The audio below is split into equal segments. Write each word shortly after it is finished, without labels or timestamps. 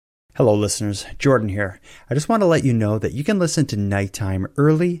Hello listeners, Jordan here. I just want to let you know that you can listen to Nighttime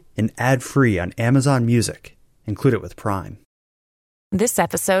early and ad-free on Amazon Music. Include it with Prime. This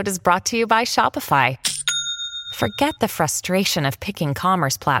episode is brought to you by Shopify. Forget the frustration of picking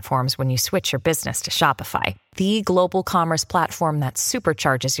commerce platforms when you switch your business to Shopify, the global commerce platform that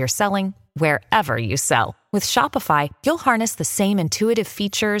supercharges your selling wherever you sell. With Shopify, you'll harness the same intuitive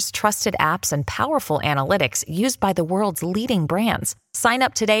features, trusted apps, and powerful analytics used by the world's leading brands. Sign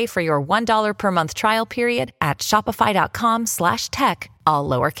up today for your $1 per month trial period at shopify.com/tech, all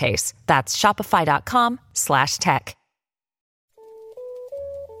lowercase. That's shopify.com/tech.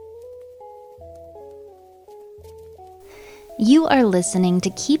 You are listening to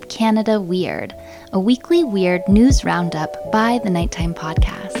Keep Canada Weird, a weekly weird news roundup by the Nighttime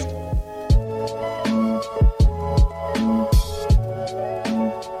Podcast.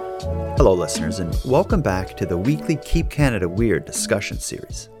 Hello listeners, and welcome back to the weekly Keep Canada Weird discussion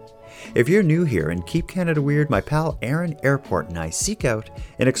series. If you're new here in Keep Canada Weird, my pal Aaron Airport and I seek out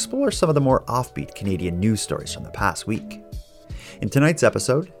and explore some of the more offbeat Canadian news stories from the past week. In tonight's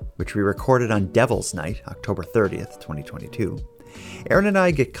episode, which we recorded on Devil's Night, October 30th, 2022, Aaron and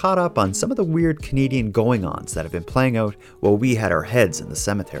I get caught up on some of the weird Canadian going-ons that have been playing out while we had our heads in the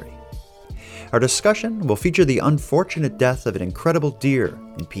cemetery. Our discussion will feature the unfortunate death of an incredible deer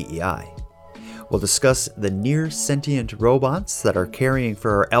in PEI. We'll discuss the near-sentient robots that are caring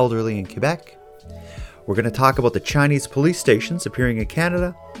for our elderly in Quebec. We're going to talk about the Chinese police stations appearing in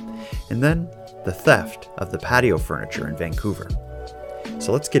Canada, and then the theft of the patio furniture in Vancouver.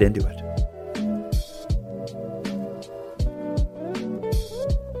 So let's get into it.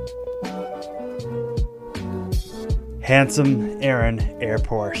 Handsome Aaron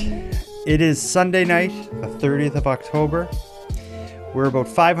Airport. It is Sunday night, the 30th of October. We're about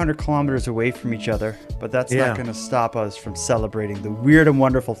 500 kilometers away from each other, but that's not going to stop us from celebrating the weird and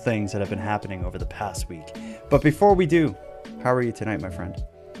wonderful things that have been happening over the past week. But before we do, how are you tonight, my friend?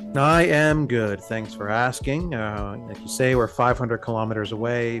 I am good. Thanks for asking. Like you say, we're 500 kilometers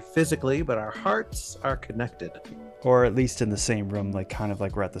away physically, but our hearts are connected. Or at least in the same room, like kind of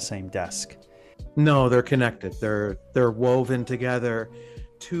like we're at the same desk. No, they're connected. They're woven together.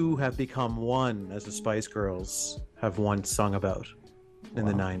 Two have become one, as the Spice Girls have once sung about in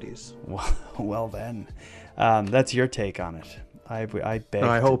the 90s. Well then, that's your take on it. I beg.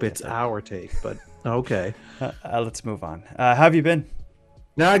 I hope it's our take, but okay. Let's move on. How have you been?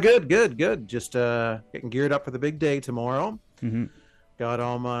 Nah, good. Just getting geared up for the big day tomorrow. Mm-hmm. Got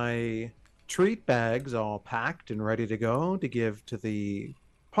all my treat bags all packed and ready to go to give to the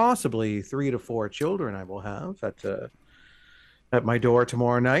possibly 3 to 4 children I will have at my door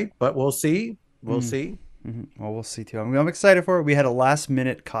tomorrow night. But we'll see. We'll see. Mm-hmm. Well, we'll see too. I'm excited for it. We had a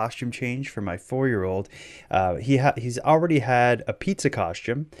last-minute costume change for my 4-year-old. He's already had a pizza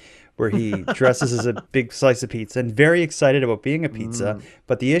costume where he dresses as a big slice of pizza and very excited about being a pizza.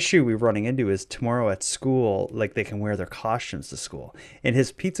 But the issue we're running into is tomorrow at school, like they can wear their costumes to school. And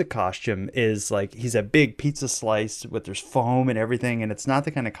his pizza costume is like, he's a big pizza slice with there's foam and everything. And it's not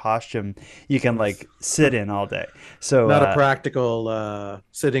the kind of costume you can like sit in all day. So not a practical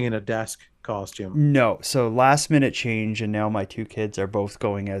sitting in a desk costume. No. So last minute change. And now my 2 kids are both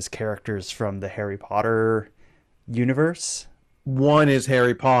going as characters from the Harry Potter universe. One is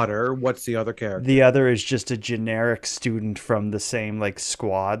Harry Potter. What's the other character? The other is just a generic student from the same like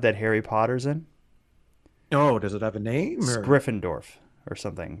squad that Harry Potter's in. Oh, does it have a name? Or? Gryffindor or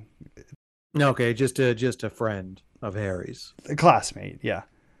something. Okay, just a friend of Harry's. A classmate, yeah.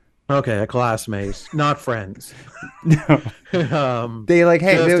 Okay, a classmate, not friends. No. They like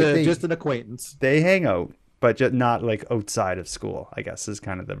just an acquaintance. They hang out, but just not like outside of school, I guess is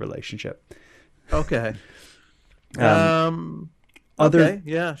kind of the relationship. Okay. Okay,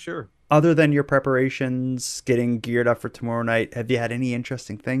 yeah, sure. Other than your preparations, getting geared up for tomorrow night, have you had any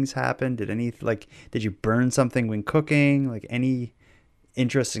interesting things happen? Did you burn something when cooking? Like any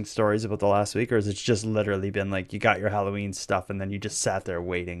interesting stories about the last week, or has it just literally been like you got your Halloween stuff and then you just sat there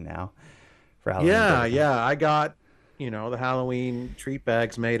waiting now for Halloween? Yeah. I got, the Halloween treat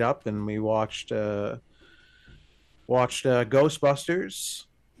bags made up, and we watched Ghostbusters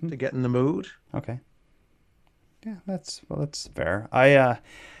to get in the mood. Okay. Yeah, that's fair.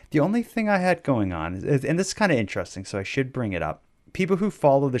 The only thing I had going on is, and this is kind of interesting, so I should bring it up. People who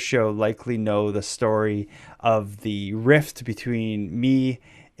follow the show likely know the story of the rift between me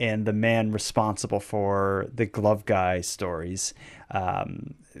and the man responsible for the glove guy stories.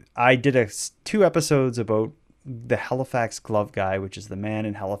 I did 2 episodes about the Halifax glove guy, which is the man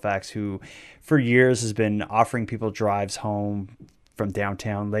in Halifax who for years has been offering people drives home from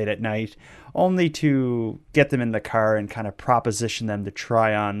downtown late at night, only to get them in the car and kind of proposition them to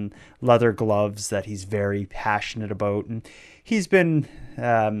try on leather gloves that he's very passionate about. And he's been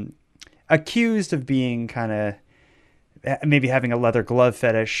accused of being kind of maybe having a leather glove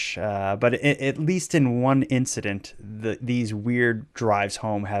fetish, but at least in one incident, these weird drives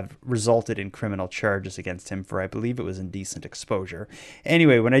home have resulted in criminal charges against him for, I believe it was indecent exposure.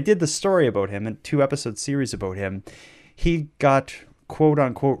 Anyway, when I did the story about him, a 2-episode series about him, he got quote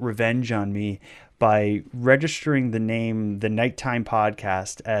unquote revenge on me by registering the name The Nighttime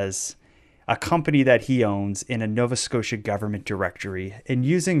Podcast as a company that he owns in a Nova Scotia government directory, and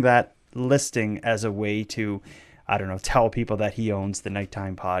using that listing as a way to, I don't know, tell people that he owns the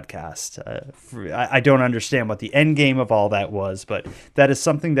Nighttime Podcast. I don't understand what the end game of all that was, but that is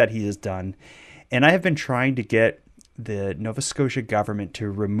something that he has done. And I have been trying to get the Nova Scotia government to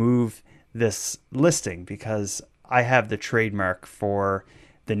remove this listing because I have the trademark for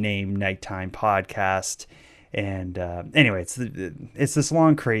the name Nighttime Podcast. And anyway, it's this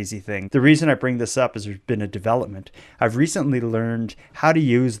long, crazy thing. The reason I bring this up is there's been a development. I've recently learned how to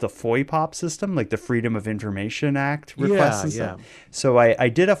use the FOIPOP system, like the Freedom of Information Act requests and stuff. So I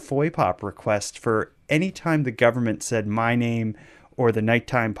did a FOIPOP request for any time the government said my name or the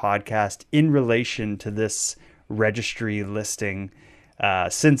Nighttime Podcast in relation to this registry listing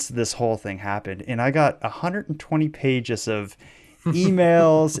since this whole thing happened. And I got 120 pages of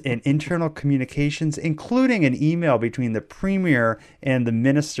emails and internal communications, including an email between the premier and the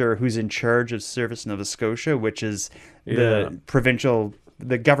minister who's in charge of Service Nova Scotia, which is the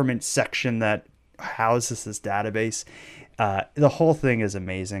government section that houses this database. The whole thing is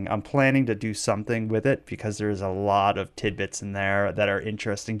amazing. I'm planning to do something with it because there's a lot of tidbits in there that are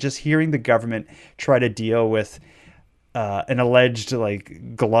interesting. Just hearing the government try to deal with an alleged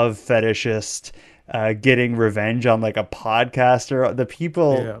like glove fetishist getting revenge on like a podcaster. The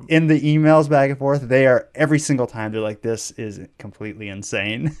people in the emails back and forth, they are every single time they're like, this is completely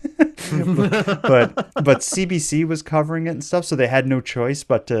insane. but CBC was covering it and stuff, so they had no choice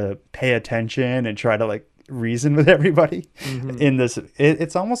but to pay attention and try to like reason with everybody in this.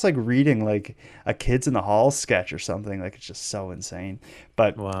 It's almost like reading like a Kids in the Hall sketch or something. Like, it's just so insane.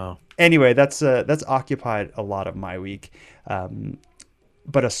 But wow. Anyway, that's occupied a lot of my week.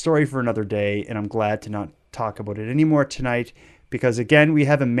 But a story for another day, and I'm glad to not talk about it anymore tonight because, again, we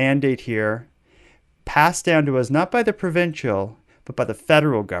have a mandate here passed down to us not by the provincial but by the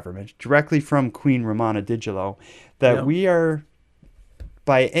federal government, directly from Queen Romana Digiolo, that we are,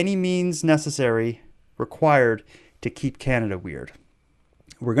 by any means necessary, required to keep Canada weird.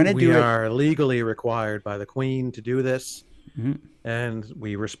 We're going to do it. We are legally required by the Queen to do this. And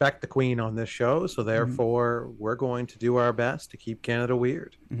we respect the Queen on this show, so therefore we're going to do our best to keep Canada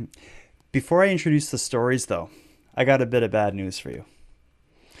weird. Before I introduce the stories, though, I got a bit of bad news for you.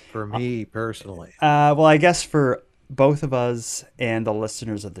 For me personally. Well, I guess for both of us and the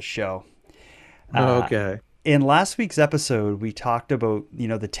listeners of the show. Okay. In last week's episode, we talked about,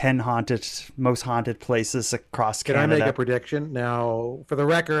 the 10 most haunted places across Canada. Can I make a prediction? Now, for the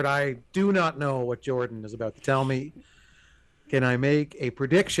record, I do not know what Jordan is about to tell me. Can I make a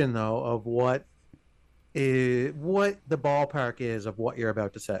prediction, though, of what the ballpark is of what you're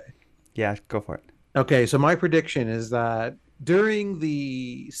about to say? Yeah, go for it. Okay, so my prediction is that during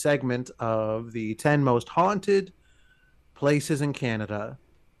the segment of the 10 most haunted places in Canada,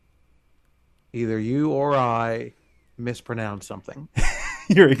 either you or I mispronounce something.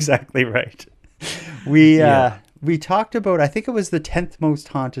 You're exactly right. We talked about, I think it was the 10th most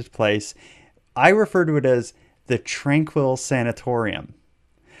haunted place. I refer to it as the Tranquil Sanatorium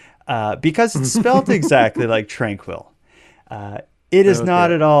because it's spelled exactly like tranquil. It is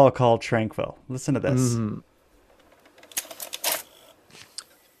not at all called Tranquil. Listen to this.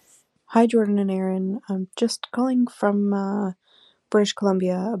 Hi, Jordan and Aaron. I'm just calling from British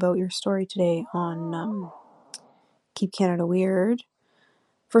Columbia about your story today on Keep Canada Weird.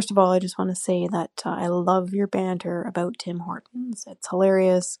 First of all, I just want to say that I love your banter about Tim Hortons. It's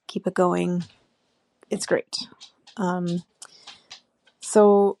hilarious. Keep it going. It's great.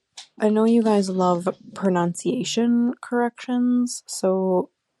 So I know you guys love pronunciation corrections. So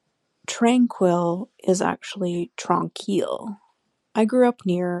tranquil is actually tranquille. I grew up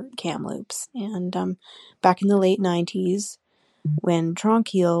near Kamloops, and back in the late 90s, when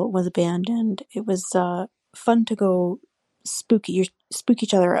Tranquil was abandoned, it was fun to go spook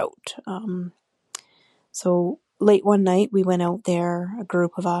each other out. So late one night, we went out there, a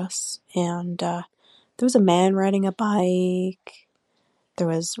group of us, and there was a man riding a bike. There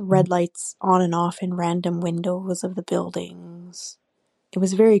was red lights on and off in random windows of the buildings. It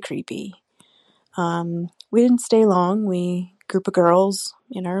was very creepy. We didn't stay long. We group of girls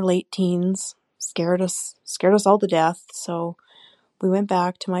in our late teens, scared us all to death. So we went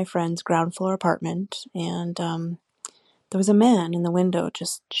back to my friend's ground floor apartment, and there was a man in the window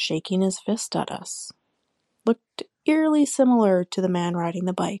just shaking his fist at us. Looked eerily similar to the man riding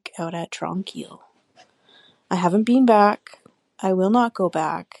the bike out at Tranquille. I haven't been back. I will not go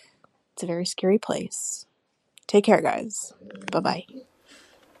back. It's a very scary place. Take care, guys. Bye-bye.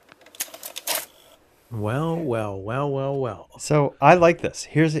 Well. So I like this.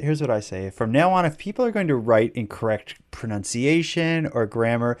 Here's what I say. From now on, if people are going to write incorrect pronunciation or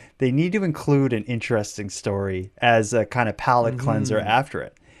grammar, they need to include an interesting story as a kind of palate cleanser after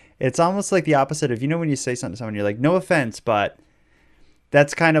it. It's almost like the opposite of, when you say something to someone, you're like, no offense, but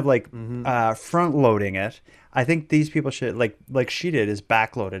that's kind of like front loading it. I think these people should, like she did, is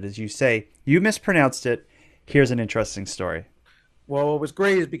backloaded. As you say, you mispronounced it. Here's an interesting story. Well, what was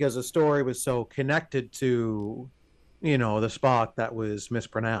great is because the story was so connected to, the spot that was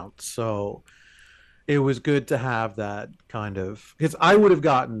mispronounced. So it was good to have that kind of, because I would have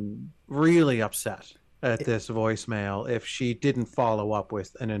gotten really upset at this voicemail if she didn't follow up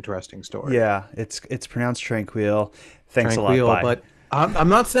with an interesting story. Yeah, it's pronounced Tranquille. Thanks a lot. Bye. But I'm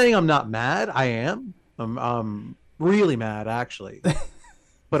not saying I'm not mad. I am. I'm really mad, actually.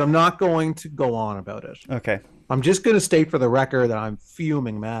 But I'm not going to go on about it. Okay. I'm just going to state for the record that I'm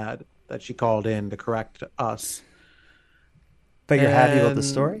fuming mad that she called in to correct us. But you're happy about the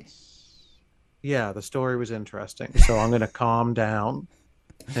story? Yeah, the story was interesting. So I'm going to calm down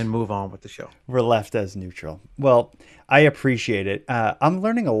and move on with the show. We're left as neutral. Well, I appreciate it. I'm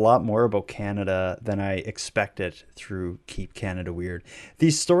learning a lot more about Canada than I expected through Keep Canada Weird.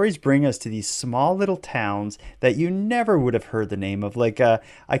 These stories bring us to these small little towns that you never would have heard the name of. Like,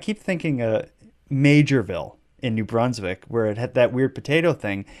 I keep thinking Majorville in New Brunswick, where it had that weird potato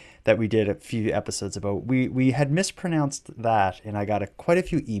thing that we did a few episodes about. We had mispronounced that, and I got quite a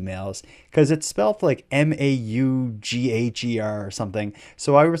few emails because it's spelled like Maugher or something.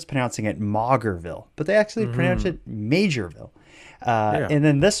 So I was pronouncing it Maugerville, but they actually pronounced it Majorville. And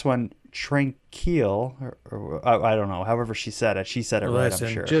then this one, Tranquille, or I don't know, however she said it. She said it right, I'm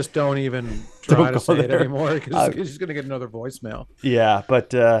sure. Just don't even try to say it anymore because she's going to get another voicemail. Yeah, but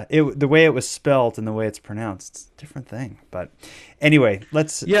the way it was spelled and the way it's pronounced, it's a different thing. But anyway,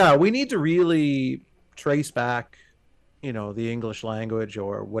 we need to really trace back, the English language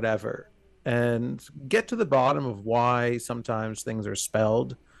or whatever, and get to the bottom of why sometimes things are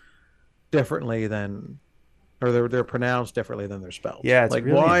spelled differently than, or they're pronounced differently than they're spelled. Yeah, it's like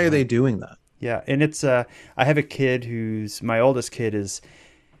really why are they doing that? Yeah, and it's I have a kid my oldest kid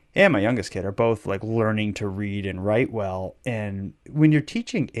and my youngest kid are both like learning to read and write well. And when you're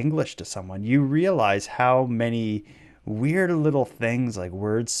teaching English to someone, you realize how many weird little things, like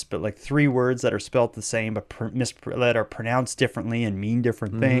words, but like 3 words that are spelled the same but that are pronounced differently and mean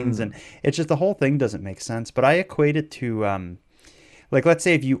different things, and it's just the whole thing doesn't make sense. But I equate it to like, let's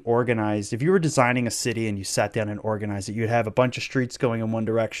say if you were designing a city and you sat down and organized it, you'd have a bunch of streets going in one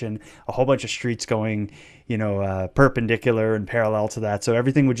direction, a whole bunch of streets going, perpendicular and parallel to that. So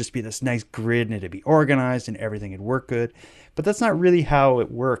everything would just be this nice grid and it'd be organized and everything would work good. But that's not really how it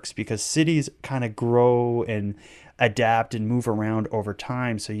works, because cities kind of grow and adapt and move around over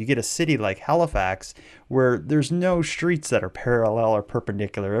time. So you get a city like Halifax where there's no streets that are parallel or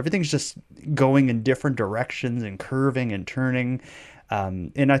perpendicular. Everything's just going in different directions and curving and turning.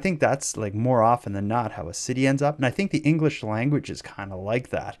 And I think that's like more often than not how a city ends up. And I think the English language is kind of like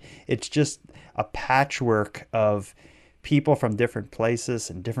that. It's just a patchwork of people from different places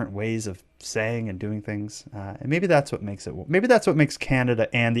and different ways of saying and doing things. And maybe that's what makes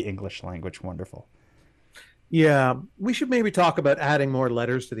Canada and the English language wonderful. Yeah, we should maybe talk about adding more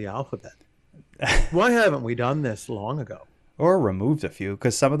letters to the alphabet. Why haven't we done this long ago? Or removed a few,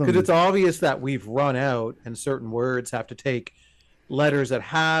 because some of them... Because it's obvious that we've run out and certain words have to take letters that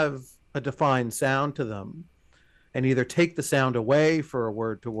have a defined sound to them and either take the sound away for a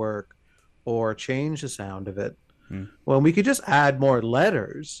word to work or change the sound of it. Well, we could just add more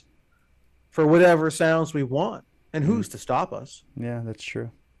letters for whatever sounds we want. And who's to stop us? Yeah, that's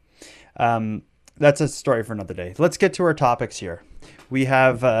true. That's a story for another day. Let's get to our topics here. We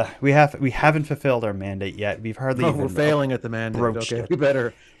haven't fulfilled our mandate yet. We've hardly even we're failing at the mandate. Okay,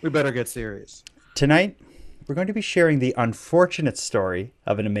 we better get serious. Tonight, we're going to be sharing the unfortunate story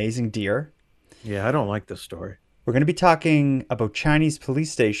of an amazing deer. Yeah, I don't like this story. We're going to be talking about Chinese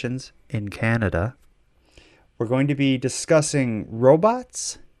police stations in Canada. We're going to be discussing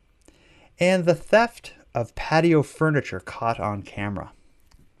robots and the theft of patio furniture caught on camera.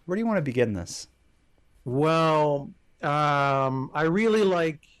 Where do you want to begin this? Well, I really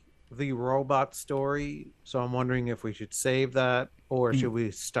like the robot story, so I'm wondering if we should save that or should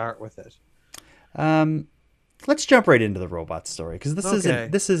we start with it? Let's jump right into the robot story because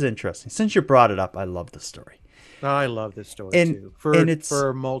this is interesting. Since you brought it up, I love the story. I love this story too, for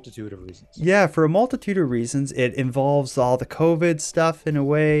a multitude of reasons. Yeah, for a multitude of reasons. It involves all the COVID stuff in a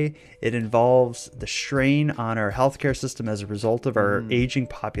way. It involves the strain on our healthcare system as a result of our aging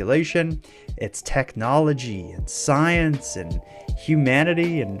population. It's technology and science and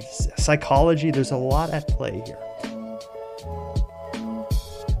humanity and psychology. There's a lot at play here.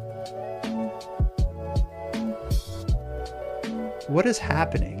 What is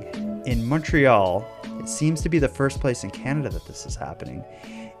happening in Montreal, it seems to be the first place in Canada that this is happening,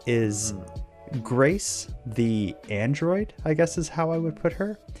 is Grace, the android, I guess is how I would put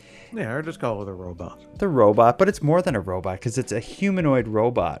her. Yeah, or just call it a robot. The robot, but it's more than a robot because it's a humanoid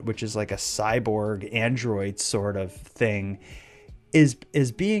robot, which is like a cyborg android sort of thing, is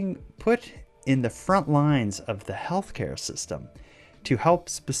being put in the front lines of the healthcare system to help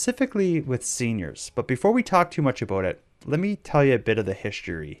specifically with seniors. But before we talk too much about it, let me tell you a bit of the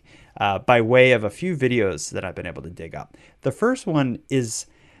history by way of a few videos that I've been able to dig up. The first one is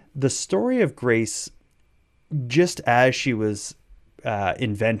the story of Grace just as she was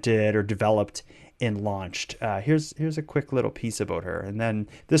invented or developed and launched. Here's a quick little piece about her. And then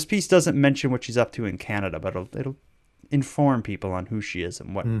this piece doesn't mention what she's up to in Canada, but it'll inform people on who she is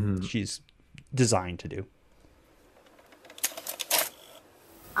and what she's designed to do.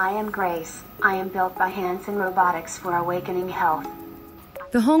 I am Grace. I am built by Hanson Robotics for Awakening Health.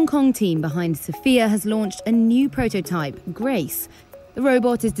 The Hong Kong team behind Sophia has launched a new prototype, Grace. The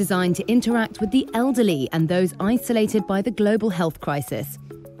robot is designed to interact with the elderly and those isolated by the global health crisis.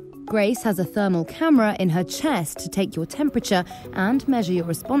 Grace has a thermal camera in her chest to take your temperature and measure your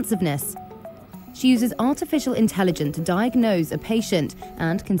responsiveness. She uses artificial intelligence to diagnose a patient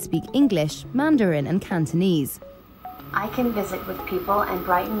and can speak English, Mandarin and Cantonese. I can visit with people and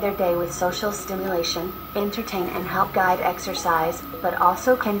brighten their day with social stimulation, entertain and help guide exercise, but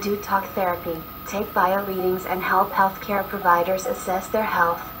also can do talk therapy, take bio readings and help healthcare providers assess their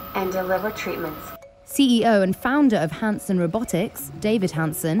health and deliver treatments. CEO and founder of Hanson Robotics, David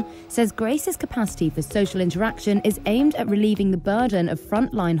Hanson, says Grace's capacity for social interaction is aimed at relieving the burden of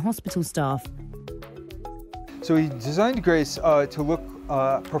frontline hospital staff. So we designed Grace to look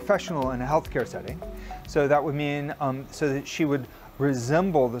professional in a healthcare setting. So that would mean so that she would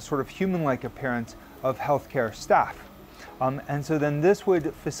resemble the sort of human-like appearance of healthcare staff. And so then this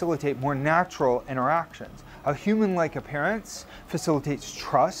would facilitate more natural interactions. A human-like appearance facilitates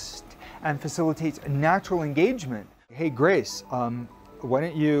trust and facilitates natural engagement. Hey Grace, why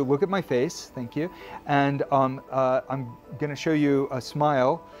don't you look at my face, thank you, and I'm gonna show you a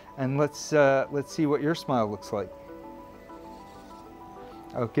smile, and let's see what your smile looks like.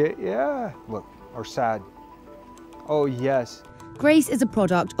 Okay, yeah, look. Or sad. Oh, yes. Grace is a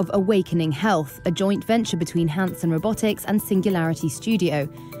product of Awakening Health, a joint venture between Hanson Robotics and Singularity Studio.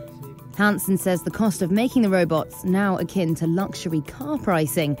 Hanson says the cost of making the robots, now akin to luxury car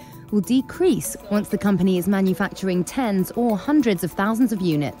pricing, will decrease once the company is manufacturing tens or hundreds of thousands of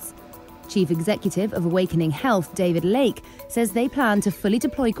units. Chief Executive of Awakening Health, David Lake, says they plan to fully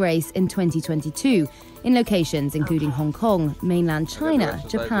deploy Grace in 2022 in locations including Hong Kong, mainland China,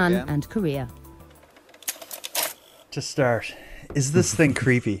 Japan and Korea. To start, is this thing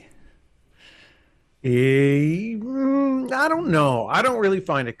creepy? I don't know. I don't really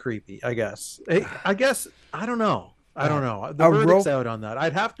find it creepy, I guess. I don't know. I don't know. The verdict's out on that.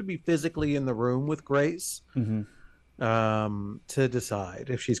 I'd have to be physically in the room with Grace to decide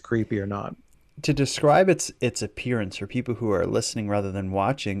if she's creepy or not. To describe its appearance for people who are listening rather than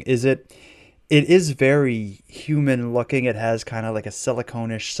watching, it is very human looking. It has kind of like a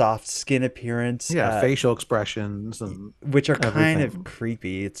silicone-ish soft skin appearance. Yeah, facial expressions. Which are kind of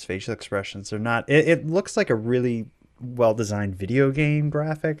creepy. Its facial expressions are not. It looks like a really well-designed video game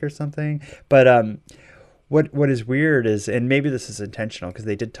graphic or something. But what is weird is, and maybe this is intentional because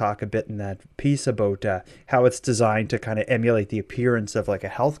they did talk a bit in that piece about how it's designed to kind of emulate the appearance of like a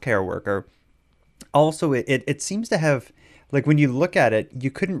healthcare worker. Also, it seems to have... Like when you look at it,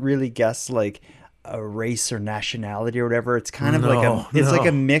 you couldn't really guess like a race or nationality or whatever. It's kind of like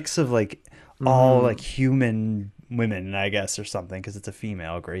a mix of like all like human women, I guess, or something, because it's a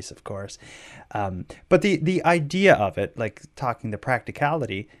female, Grace, of course. But the idea of it, like talking the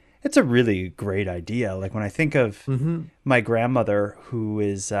practicality, it's a really great idea. Like when I think of my grandmother, who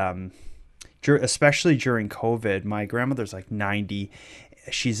is, especially during COVID, my grandmother's like 90.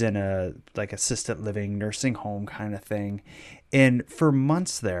 She's in a like assisted living nursing home kind of thing. And for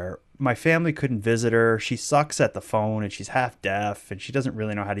months there, my family couldn't visit her. She sucks at the phone and she's half deaf and she doesn't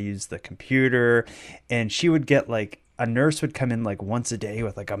really know how to use the computer. And she would get like, a nurse would come in like once a day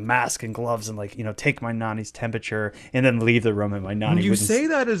with like a mask and gloves and like, take my nanny's temperature and then leave the room, and my nanny You wouldn't. say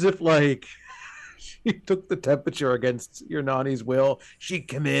that as if like she took the temperature against your nanny's will. She'd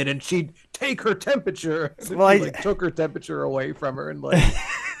come in and she'd take her temperature. Well, I took her temperature away from her and like,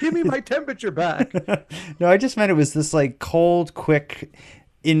 give me my temperature back. No, I just meant it was this like cold, quick,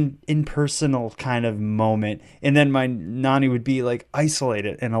 impersonal kind of moment. And then my nanny would be like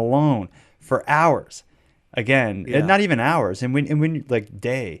isolated and alone for hours. Again, and not even hours. And when like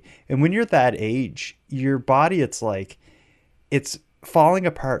day. And when you're that age, your body, it's falling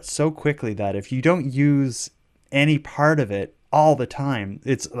apart so quickly that if you don't use any part of it all the time,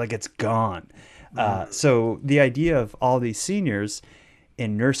 it's gone. So the idea of all these seniors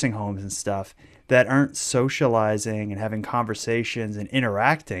in nursing homes and stuff that aren't socializing and having conversations and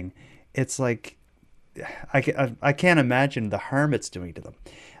interacting, it's like, I can't imagine the harm it's doing to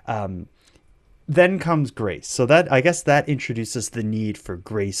them. Then comes Grace. So that, I guess, that introduces the need for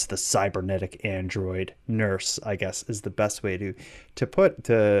Grace, the cybernetic android nurse, I guess, is the best way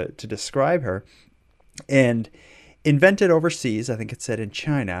to describe her. And invented overseas, I think it said in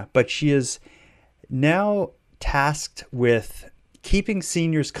China, but she is now tasked with keeping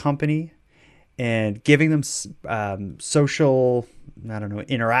seniors company and giving them social,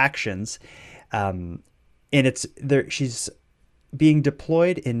 interactions. And it's there. She's being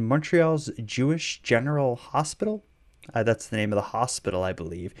deployed in Montreal's Jewish General Hospital. That's the name of the hospital, I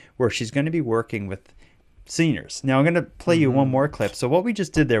believe, where she's going to be working with seniors. Now, I'm going to play you one more clip. So what we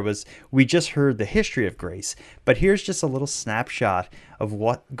just did there was we just heard the history of Grace, but here's just a little snapshot of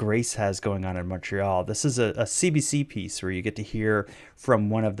what Grace has going on in Montreal. This is a CBC piece where you get to hear from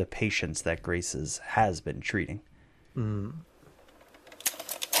one of the patients that Grace has been treating. Mm.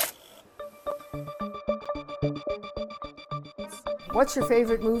 What's your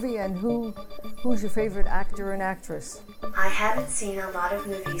favorite movie and who's your favorite actor and actress? I haven't seen a lot of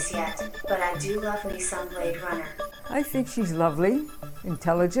movies yet, but I do love me some Blade Runner. I think she's lovely,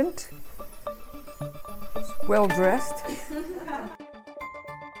 intelligent, well-dressed.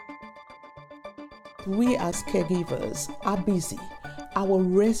 We as caregivers are busy. Our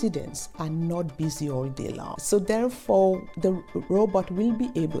residents are not busy all day long. So therefore, the robot will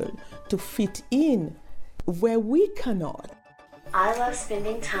be able to fit in where we cannot. I love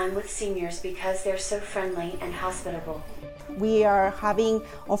spending time with seniors because they're so friendly and hospitable. We are having,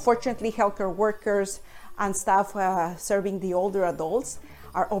 unfortunately, healthcare workers and staff serving the older adults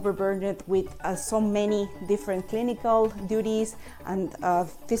are overburdened with so many different clinical duties and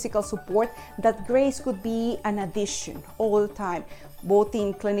physical support that Grace could be an addition all the time, both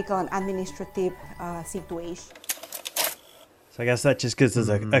in clinical and administrative situations. So I guess that just gives us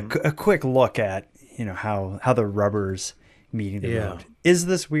a quick look at how the rubbers meeting the road. Is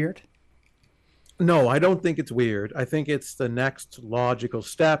this weird? No, I don't think it's weird. I think it's the next logical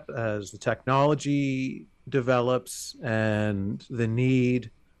step as the technology develops and the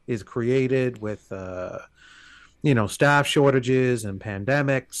need is created with staff shortages and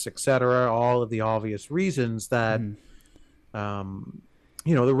pandemics, etc. All of the obvious reasons that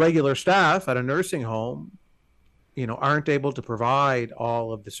the regular staff at a nursing home aren't able to provide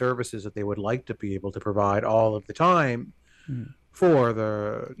all of the services that they would like to be able to provide all of the time for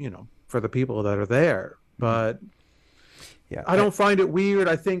the people that are there. But I don't find it weird.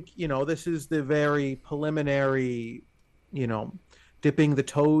 I think this is the very preliminary dipping the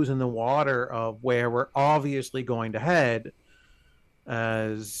toes in the water of where we're obviously going to head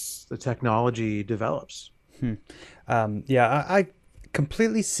as the technology develops. I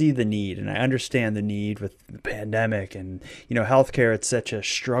completely see the need, and I understand the need with the pandemic and healthcare. It's such a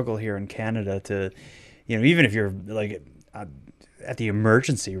struggle here in Canada to even if you're like at the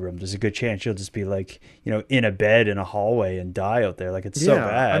emergency room, there's a good chance you'll just be like in a bed in a hallway and die out there. Like it's so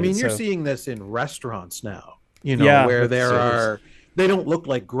bad. I mean, you're seeing this in restaurants now, where they don't look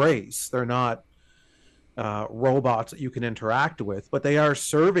like Grace. They're not robots that you can interact with, but they are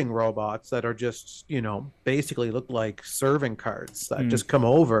serving robots that are just basically look like serving carts that just come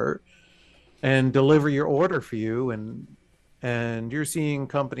over and deliver your order for you. And you're seeing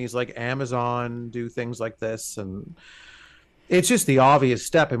companies like Amazon do things like this, and it's just the obvious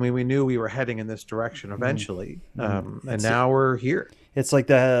step. I mean, we knew we were heading in this direction eventually, and now we're here. It's like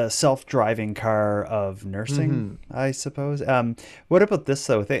the self-driving car of nursing, I suppose. What about this,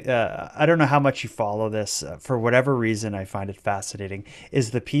 though? I don't know how much you follow this. For whatever reason, I find it fascinating,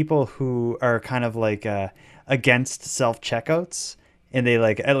 is the people who are kind of like against self-checkouts And they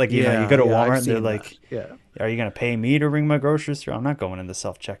like you know, you go to Walmart and they're like, yeah, are you going to pay me to bring my groceries through? I'm not going in the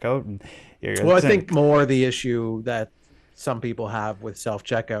self-checkout. And well, I think more the issue that some people have with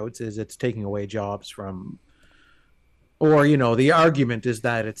self-checkouts is it's taking away jobs from, or, you know, the argument is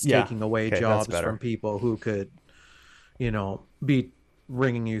that it's taking away jobs from people who could, you know, be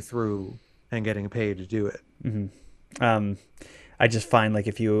ringing you through and getting paid to do it. Mm-hmm. I just find like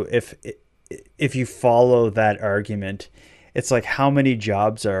if you follow that argument, it's like how many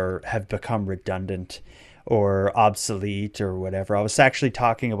jobs have become redundant or obsolete or whatever. I was actually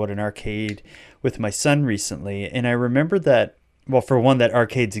talking about an arcade with my son recently, and I remember that, well, for one, that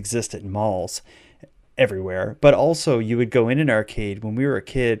arcades exist at malls everywhere, but also you would go in an arcade when we were a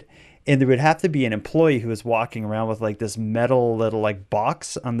kid, and there would have to be an employee who was walking around with like this metal little like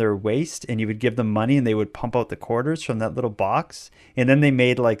box on their waist, and you would give them money and they would pump out the quarters from that little box. And then they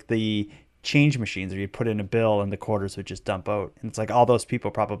made like the change machines where you'd put in a bill and the quarters would just dump out. And it's like all those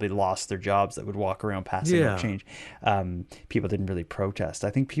people probably lost their jobs that would walk around passing out change. People didn't really protest. I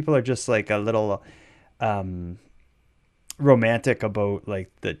think people are just like a little romantic about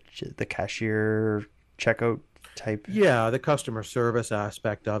like the cashier checkout type. Yeah, the customer service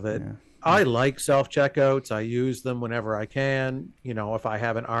aspect of it. Yeah. I like self-checkouts. I use them whenever I can. You know, if I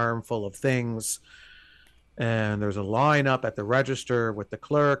have an arm full of things and there's a line up at the register with the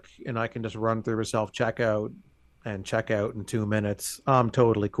clerk and I can just run through a self-checkout and check out in 2 minutes, I'm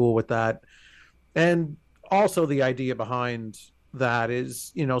totally cool with that. And also the idea behind that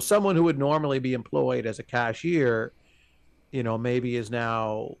is, you know, someone who would normally be employed as a cashier, you know, maybe is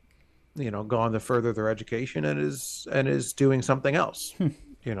now, you know, gone to further their education and is doing something else.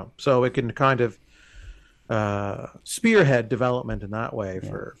 You know, so it can kind of spearhead development in that way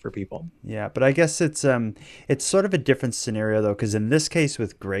for people. Yeah, but I guess it's sort of a different scenario though, because in this case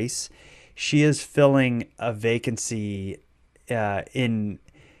with Grace, she is filling a vacancy in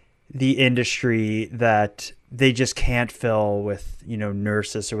the industry that they just can't fill with, you know,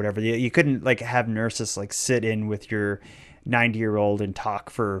 nurses or whatever. You couldn't like have nurses like sit in with your 90-year-old and talk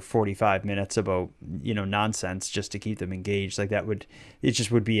for 45 minutes about, you know, nonsense just to keep them engaged. Like it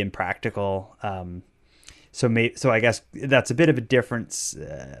just would be impractical. So I guess that's a bit of a difference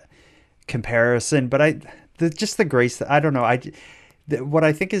comparison, but the Grace, I don't know. What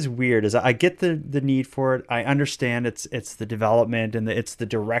I think is weird is I get the need for it. I understand it's the development and it's the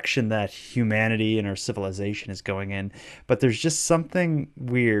direction that humanity and our civilization is going in, but there's just something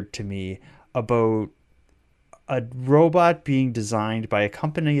weird to me about a robot being designed by a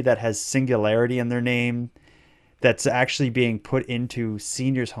company that has Singularity in their name, that's actually being put into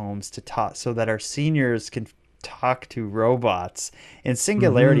seniors' homes to talk, so that our seniors can talk to robots. And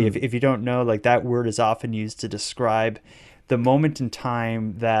Singularity, if you don't know, like that word is often used to describe the moment in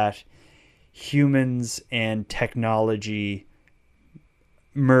time that humans and technology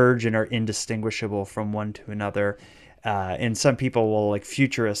merge and are indistinguishable from one to another. And some people will, like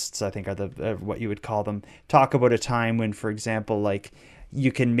futurists, I think are what you would call them, talk about a time when, for example, like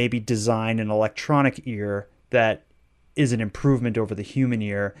you can maybe design an electronic ear that is an improvement over the human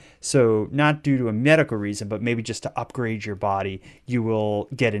ear. So not due to a medical reason, but maybe just to upgrade your body, you will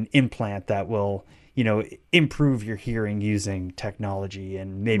get an implant that will, you know, improve your hearing using technology,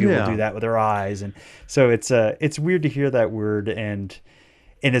 and maybe we'll do that with our eyes. And so it's weird to hear that word, and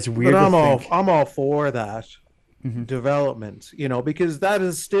it's weird. But I'm all for that. Development, you know, because that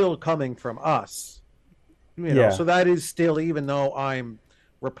is still coming from us, you know. So that is still, even though I'm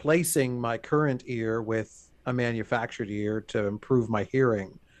replacing my current ear with a manufactured ear to improve my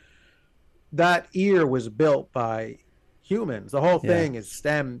hearing, that ear was built by humans. The whole thing is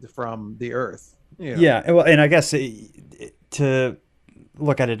stemmed from the earth, you know? Yeah, well, and I guess to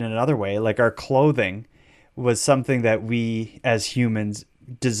look at it in another way, like our clothing was something that we as humans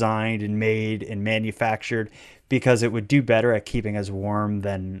designed and made and manufactured because it would do better at keeping us warm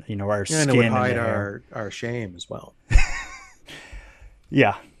than, you know, our skin. And it would hide our shame as well.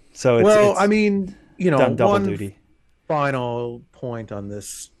 Yeah. So it's I mean, you know, double duty. Final point on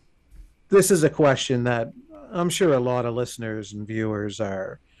this. This is a question that I'm sure a lot of listeners and viewers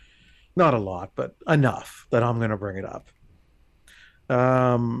are, not a lot, but enough that I'm going to bring it up.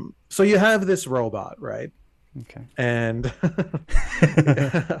 So you have this robot, right? Okay. And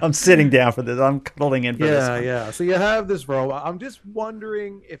I'm sitting down for this. I'm cuddling in for this one. Yeah. So you have this robot. I'm just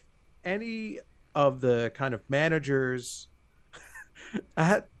wondering if any of the kind of managers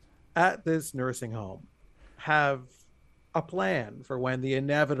at this nursing home have a plan for when the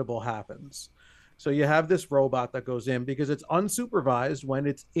inevitable happens. So you have this robot that goes in because it's unsupervised when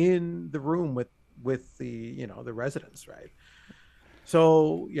it's in the room with the, you know, the residents, right?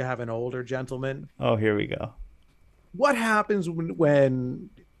 So you have an older gentleman. Oh, here we go. what happens when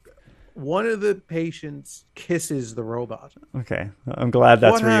one of the patients kisses the robot? Okay, I'm glad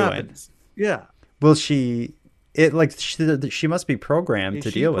that's what where happens? you went. Yeah. Will she? It like she must be programmed Is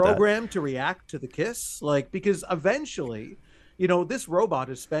to she deal with that. programmed to react to the kiss? Like, because eventually, this robot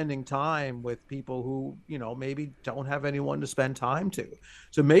is spending time with people who, maybe don't have anyone to spend time to.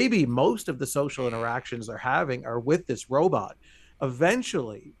 So maybe most of the social interactions they're having are with this robot.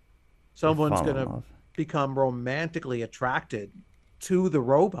 Eventually, someone's fall in going to love. become romantically attracted to the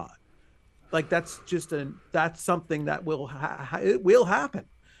robot. Like, that's something that it will happen.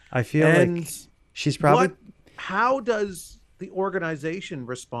 I feel like she's probably. How does the organization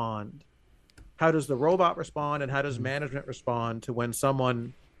respond? How does the robot respond, and how does management respond to when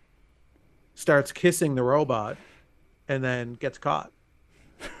someone starts kissing the robot and then gets caught?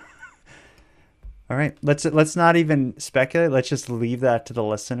 All right, let's not even speculate. Let's just leave that to the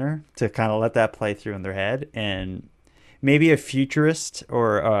listener to kind of let that play through in their head, and maybe a futurist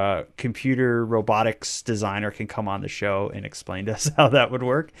or a computer robotics designer can come on the show and explain to us how that would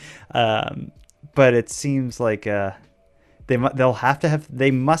work. But it seems like they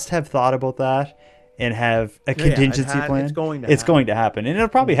must have thought about that and have a contingency plan. It's going to happen, and it'll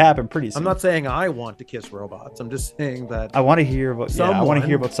probably happen pretty soon. I'm not saying I want to kiss robots. I'm just saying that I want to hear about. I want to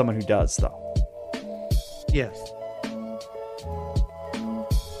hear about someone who does, though. Yes.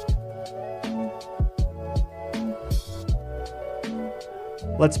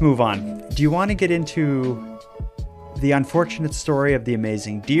 Let's move on. Do you want to get into the unfortunate story of the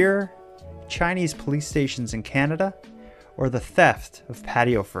amazing deer, Chinese police stations in Canada, or the theft of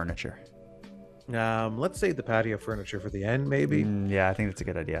patio furniture? Let's save the patio furniture for the end, maybe. Yeah, I think that's a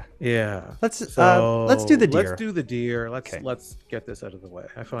good idea. Yeah. Let's do the deer. Let's do the deer. Let's get this out of the way.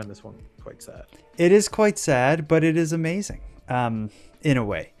 I find this one quite sad. It is quite sad, but it is amazing, in a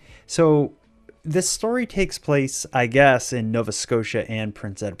way. So this story takes place, I guess, in Nova Scotia and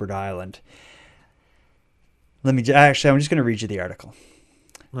Prince Edward Island. I'm just going to read you the article.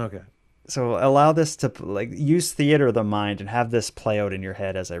 Okay. So allow this to use theater of the mind and have this play out in your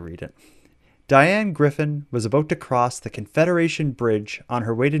head as I read it. Diane Griffin was about to cross the Confederation Bridge on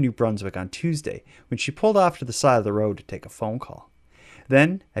her way to New Brunswick on Tuesday when she pulled off to the side of the road to take a phone call.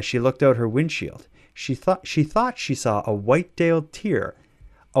 Then, as she looked out her windshield, she thought she saw a white-tailed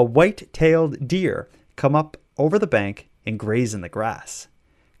deer come up over the bank and graze in the grass.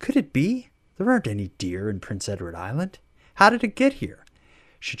 Could it be? There aren't any deer in Prince Edward Island. How did it get here?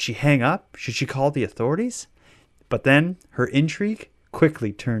 Should she hang up? Should she call the authorities? But then her intrigue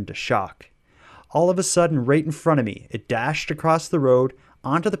quickly turned to shock. All of a sudden, right in front of me, it dashed across the road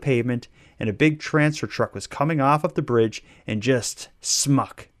onto the pavement, and a big transfer truck was coming off of the bridge, and just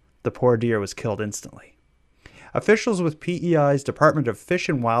smuck, the poor deer was killed instantly. Officials with PEI's Department of Fish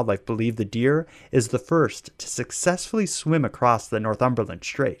and Wildlife believe the deer is the first to successfully swim across the Northumberland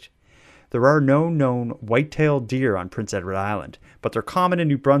Strait. There are no known white-tailed deer on Prince Edward Island, but they're common in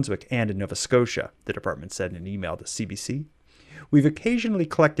New Brunswick and in Nova Scotia, the department said in an email to CBC. We've occasionally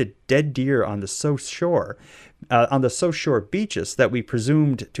collected dead deer on the South Shore beaches that we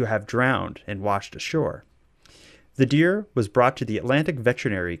presumed to have drowned and washed ashore. The deer was brought to the Atlantic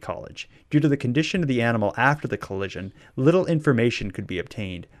Veterinary College. Due to the condition of the animal after the collision, little information could be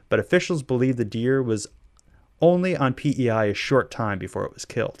obtained, but officials believe the deer was only on PEI a short time before it was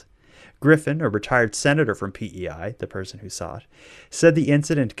killed. Griffin, a retired senator from PEI, the person who saw it, said the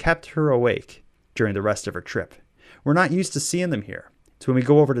incident kept her awake during the rest of her trip. We're not used to seeing them here. It's when we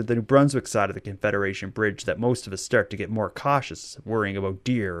go over to the New Brunswick side of the Confederation Bridge that most of us start to get more cautious, worrying about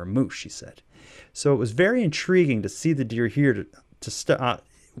deer or moose, she said. So it was very intriguing to see the deer here to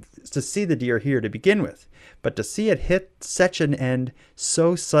see the deer here to begin with, but to see it hit such an end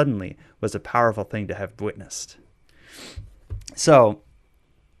so suddenly was a powerful thing to have witnessed. So,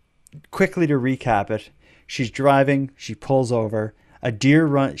 quickly to recap it, she's driving, she pulls over,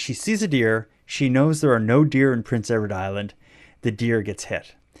 she sees a deer, she knows there are no deer in Prince Edward Island, the deer gets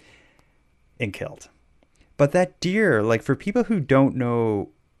hit and killed. But that deer, for people who don't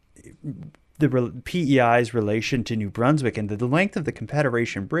know the PEI's relation to New Brunswick and the length of the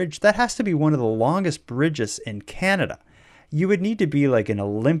Confederation Bridge, that has to be one of the longest bridges in Canada. You would need to be like an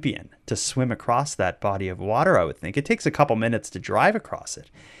Olympian to swim across that body of water, I would think. It takes a couple minutes to drive across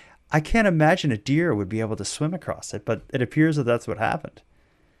it. I can't imagine a deer would be able to swim across it, but it appears that that's what happened.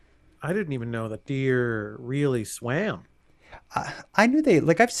 I didn't even know that deer really swam. I knew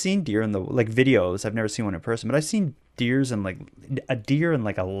I've seen deer in the videos. I've never seen one in person, but I've seen deers in a deer in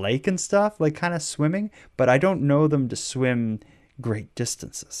a lake and stuff, kind of swimming, but I don't know them to swim great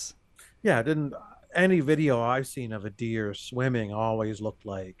distances. Yeah, any video I've seen of a deer swimming always looked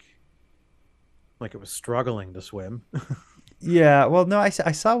like like it was struggling to swim. Yeah, well, no, I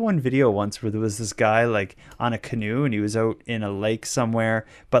saw one video once where there was this guy like on a canoe and he was out in a lake somewhere,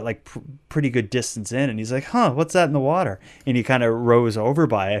 but like pretty good distance in, and he's like, "Huh, what's that in the water?" And he kind of rows over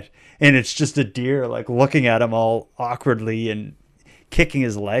by it, and it's just a deer like looking at him all awkwardly and kicking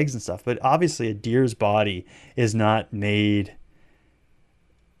his legs and stuff. But obviously, a deer's body is not made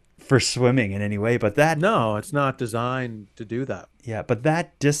for swimming in any way. But no, it's not designed to do that. Yeah, but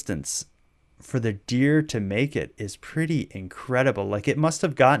that distance for the deer to make it is pretty incredible. Like, it must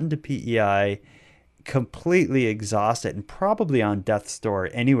have gotten to PEI completely exhausted and probably on death's door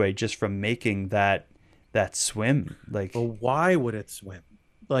anyway, just from making that swim. Like, well, why would it swim?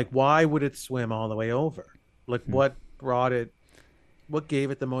 Like, why would it swim all the way over? Like, what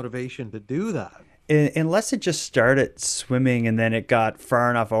gave it the motivation to do that? Unless it just started swimming and then it got far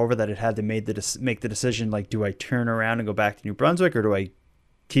enough over that it had to make the decision, like, do I turn around and go back to New Brunswick, or do I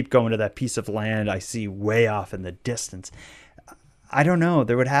keep going to that piece of land I see way off in the distance? I don't know.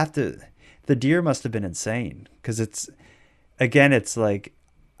 The deer must have been insane, because it's like,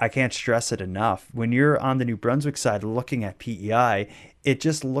 I can't stress it enough. When you're on the New Brunswick side looking at PEI, it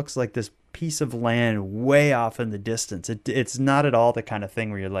just looks like this piece of land way off in the distance. It's not at all the kind of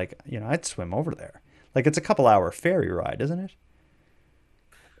thing where you're like, I'd swim over there. Like, it's a couple-hour ferry ride, isn't it?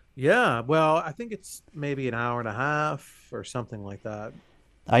 Yeah, well, I think it's maybe an hour and a half or something like that.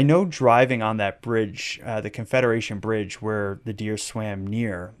 I know driving on that bridge, the Confederation Bridge, where the deer swam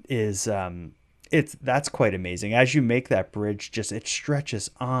near, is that's quite amazing. As you make that bridge, it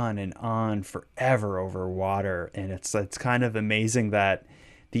stretches on and on forever over water, and it's kind of amazing that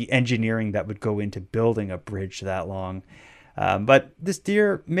the engineering that would go into building a bridge that long. But this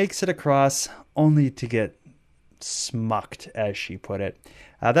deer makes it across only to get smucked, as she put it.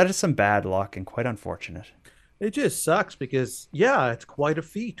 That is some bad luck and quite unfortunate. It just sucks because, yeah, it's quite a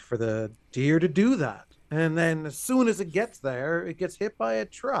feat for the deer to do that. And then as soon as it gets there, it gets hit by a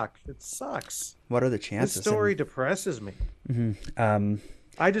truck. It sucks. What are the chances? This story depresses me. Mm-hmm.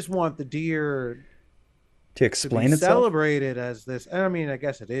 I just want the deer to explain to be itself? celebrated as this. I mean, I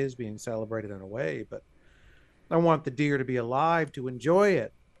guess it is being celebrated in a way, but I want the deer to be alive, to enjoy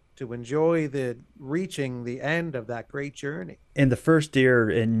it, to enjoy reaching the end of that great journey. And the first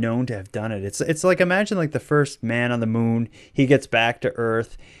deer known to have done it. It's like, imagine like the first man on the moon. He gets back to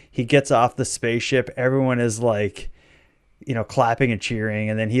Earth. He gets off the spaceship. Everyone is like, clapping and cheering.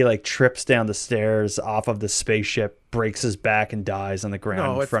 And then he like trips down the stairs off of the spaceship, breaks his back, and dies on the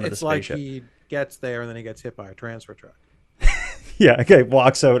ground in front of the spaceship. It's like he gets there and then he gets hit by a transfer truck. Yeah, okay,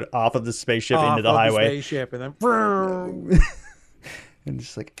 walks out off of the spaceship into the highway. The spaceship, and then and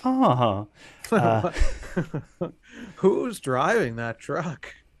just like, who's driving that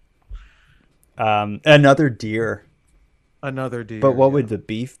truck? Another deer. Another deer. But what would the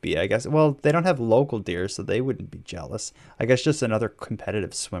beef be? I guess. Well, they don't have local deer, so they wouldn't be jealous. I guess just another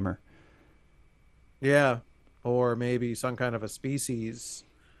competitive swimmer. Yeah, or maybe some kind of a species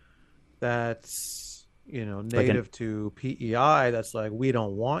that's native to PEI. That's like, we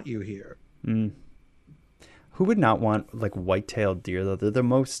don't want you here. Mm. Who would not want like white-tailed deer though? They're the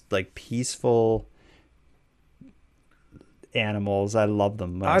most like peaceful animals. I love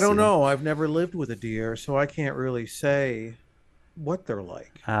them. I don't know. I've never lived with a deer, so I can't really say what they're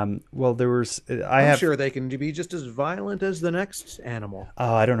like. Well, I'm sure they can be just as violent as the next animal.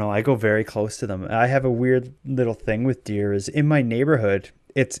 Oh, I don't know. I go very close to them. I have a weird little thing with deer. Is in my neighborhood.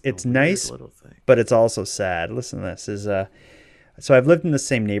 It's nice, but it's also sad. Listen to this. So I've lived in the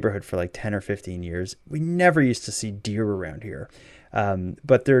same neighborhood for like 10 or 15 years. We never used to see deer around here.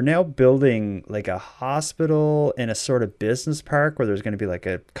 But they're now building like a hospital and a sort of business park where there's going to be like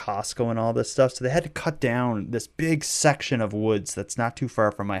a Costco and all this stuff. So they had to cut down this big section of woods that's not too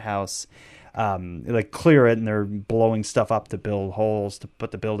far from my house. Like clear it, and they're blowing stuff up to build holes to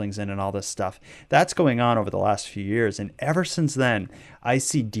put the buildings in and all this stuff. That's going on over the last few years, and ever since then I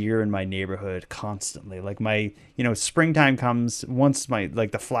see deer in my neighborhood constantly. Like springtime comes, once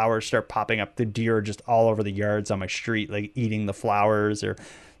the flowers start popping up, the deer are just all over the yards on my street, like eating the flowers or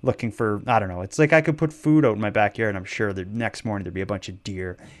looking for, I don't know, it's like I could put food out in my backyard and I'm sure the next morning there'd be a bunch of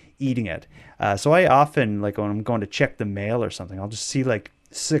deer eating it. So I often, like when I'm going to check the mail or something, I'll just see like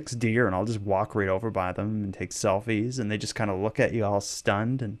 6 deer and I'll just walk right over by them and take selfies, and they just kind of look at you all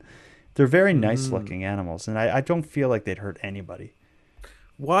stunned, and they're very nice looking animals, and I don't feel like they'd hurt anybody.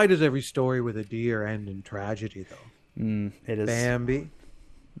 Why does every story with a deer end in tragedy though? It is Bambi.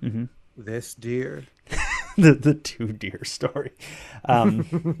 Mm-hmm. This deer. the 2 deer story.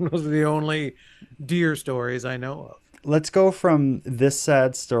 Those are the only deer stories I know of. Let's go from this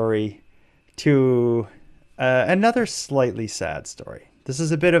sad story to another slightly sad story. This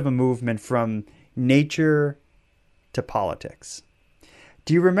is a bit of a movement from nature to politics.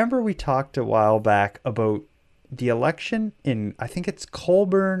 Do you remember we talked a while back about the election in, I think it's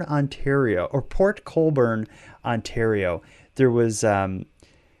Colborne, Ontario, or Port Colborne, Ontario? There was the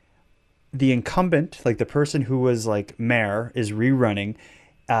incumbent, like the person who was like mayor, is rerunning,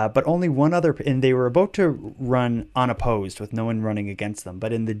 but only one other, and they were about to run unopposed with no one running against them.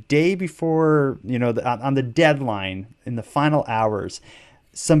 But in the day before, on the deadline, in the final hours,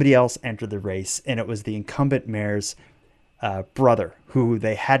 somebody else entered the race, and it was the incumbent mayor's brother, who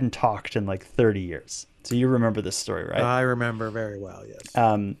they hadn't talked in like 30 years. So you remember this story, right? I remember very well,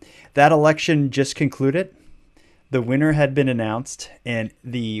 yes. That election just concluded. The winner had been announced, and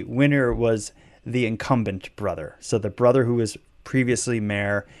the winner was the incumbent brother. So the brother who was previously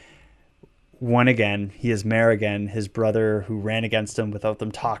mayor won again. He is mayor again. His brother, who ran against him without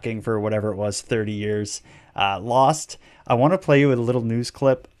them talking for whatever it was, 30 years, lost. I want to play you a little news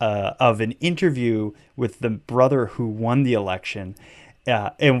clip of an interview with the brother who won the election.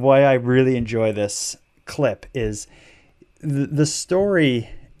 And why I really enjoy this clip is the story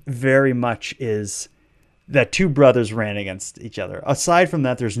very much is that two brothers ran against each other. Aside from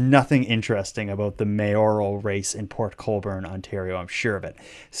that, there's nothing interesting about the mayoral race in Port Colborne, Ontario. I'm sure of it.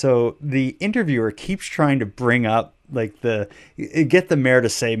 So the interviewer keeps trying to bring up, like, get the mayor to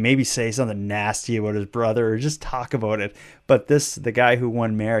say something nasty about his brother or just talk about it. But the guy who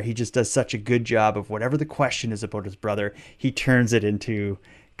won mayor, he just does such a good job of whatever the question is about his brother, he turns it into,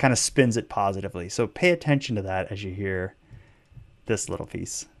 kind of spins it positively. So pay attention to that as you hear this little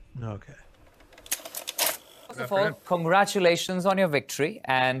piece. Okay. First of all, congratulations on your victory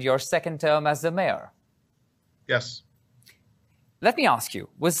and your second term as the mayor. Yes. Let me ask you,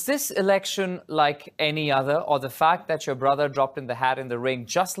 was this election like any other, or the fact that your brother dropped in the hat in the ring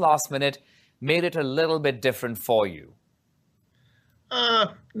just last minute made it a little bit different for you?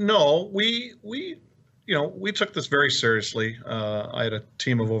 No, we took this very seriously. I had a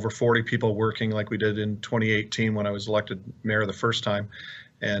team of over 40 people working like we did in 2018 when I was elected mayor the first time.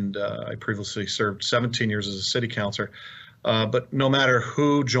 And I previously served 17 years as a city councilor. But no matter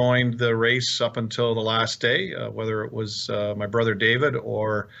who joined the race up until the last day, whether it was my brother David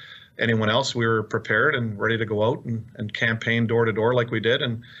or anyone else, we were prepared and ready to go out and campaign door to door like we did.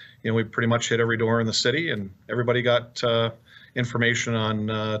 And we pretty much hit every door in the city, and everybody got information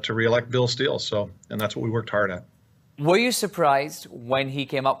on to re-elect Bill Steele. And that's what we worked hard at. Were you surprised when he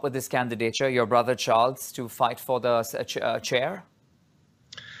came up with this candidature, your brother Charles, to fight for the chair?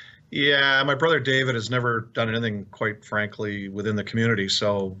 Yeah, my brother David has never done anything, quite frankly, within the community.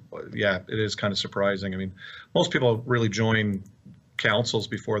 So, yeah, it is kind of surprising. I mean, most people really join councils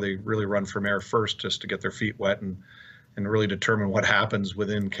before they really run for mayor first, just to get their feet wet and really determine what happens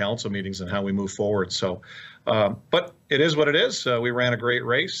within council meetings and how we move forward. So, but it is what it is. We ran a great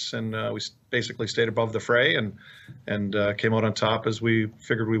race, and we basically stayed above the fray and came out on top as we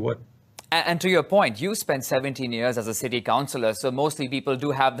figured we would. And to your point, you spent 17 years as a city councillor, so mostly people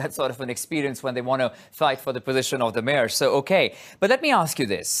do have that sort of an experience when they want to fight for the position of the mayor. So, okay. But let me ask you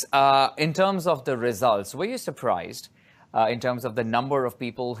this. In terms of the results, were you surprised in terms of the number of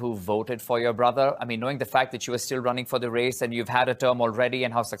people who voted for your brother? I mean, knowing the fact that you were still running for the race and you've had a term already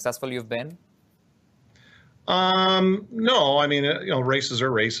and how successful you've been? No, I mean, races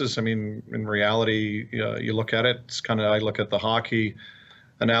are races. I mean, in reality, you look at it, it's kind of, I look at the hockey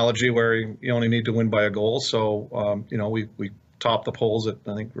analogy where you only need to win by a goal. So, we topped the polls at,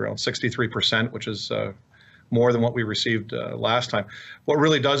 I think, around 63%, which is more than what we received last time. What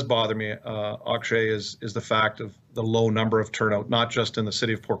really does bother me, Akshay, is the fact of the low number of turnout, not just in the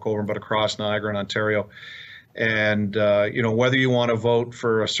city of Port Colborne, but across Niagara and Ontario. And, whether you want to vote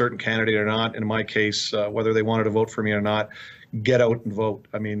for a certain candidate or not, in my case, whether they wanted to vote for me or not, get out and vote.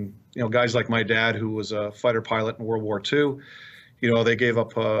 I mean, guys like my dad, who was a fighter pilot in World War II, they gave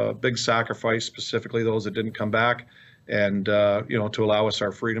up a big sacrifice, specifically those that didn't come back, and, to allow us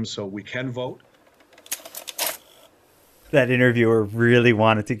our freedom so we can vote. That interviewer really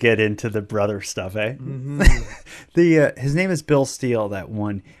wanted to get into the brother stuff, eh? Mm-hmm. His name is Bill Steele, that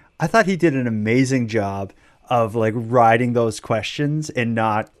one. I thought he did an amazing job of like riding those questions and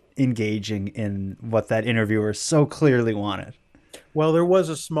not engaging in what that interviewer so clearly wanted. Well, there was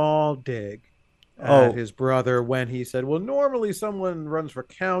a small dig at his brother when he said, well, normally someone runs for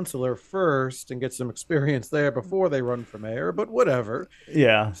councillor first and gets some experience there before they run for mayor, but whatever.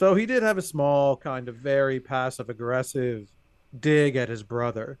 Yeah. So he did have a small kind of very passive aggressive dig at his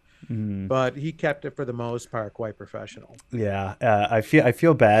brother. but he kept it for the most part quite professional. Yeah, I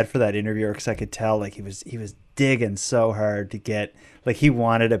feel bad for that interviewer because I could tell like he was digging so hard to get, like, he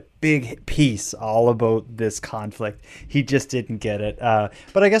wanted a big piece all about this conflict. He just didn't get it.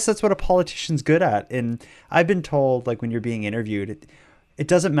 But I guess that's what a politician's good at. And I've been told, like, when you're being interviewed, it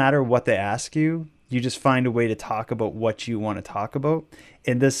doesn't matter what they ask you. You just find a way to talk about what you want to talk about.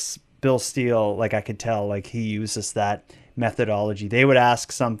 And this Bill Steele, like, I could tell, like, he uses that methodology. They would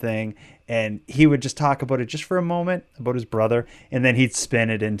ask something and he would just talk about it just for a moment about his brother, and then he'd spin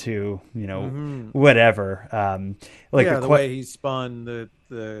it into, you know, whatever. Like the way he spun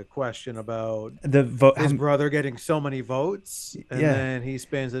the question about his brother getting so many votes, and then he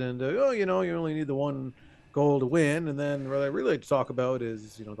spins it into, oh, you know, you only need the one goal to win, and then what I really like to talk about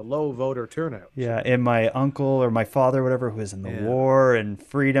is, you know, the low voter turnout. Yeah, and my uncle or my father, whatever, who was in the war and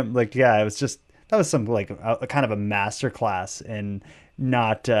freedom, like, it was just, that was some, like, a kind of a master class in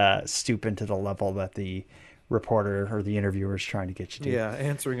not stooping to the level that the reporter or the interviewer is trying to get you to. Yeah,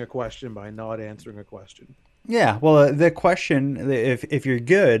 answering a question by not answering a question. Yeah, well, the question, if you're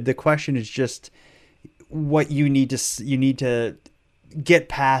good, the question is just what you need to get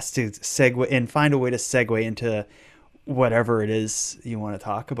past to segue and find a way to segue into whatever it is you want to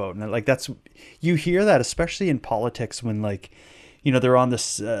talk about. And like, that's, you hear that especially in politics when, like, you know, they're on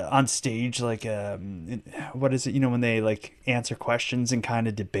this on stage, like what is it, you know, when they like answer questions and kind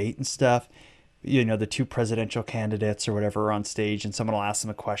of debate and stuff, you know, the two presidential candidates or whatever are on stage and someone will ask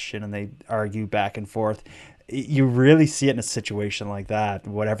them a question and they argue back and forth. You really see it in a situation like that.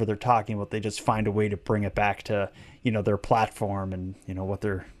 Whatever they're talking about, they just find a way to bring it back to, you know, their platform and, you know, what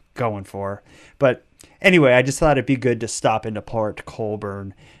they're going for. But anyway, I just thought it'd be good to stop into Port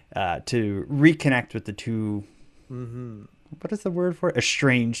Colborne to reconnect with the two, what is the word for it?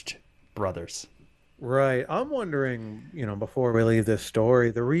 Estranged brothers. Right. I'm wondering, you know, before we leave this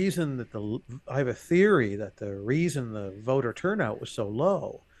story, the reason that I have a theory that the reason the voter turnout was so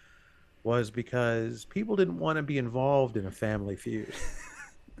low was because people didn't want to be involved in a family feud.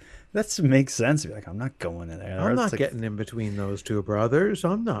 That makes sense. Like, I'm not going in there. I'm not getting in between those two brothers.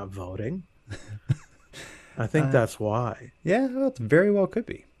 I'm not voting. I think that's why. Yeah, well, it very well could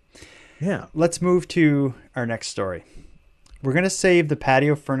be. Yeah. Let's move to our next story. We're going to save the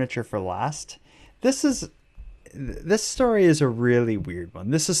patio furniture for last. This story is a really weird one.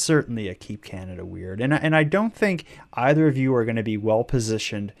 This is certainly a Keep Canada Weird. And I don't think either of you are going to be well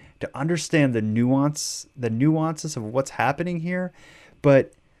positioned to understand the nuances of what's happening here.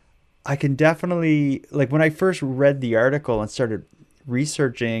 But I can definitely, like, when I first read the article and started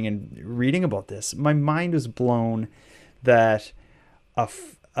researching and reading about this, my mind was blown that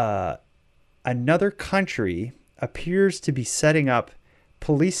another country appears to be setting up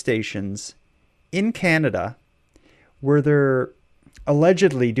police stations in Canada where they're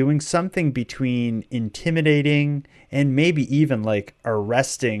allegedly doing something between intimidating and maybe even like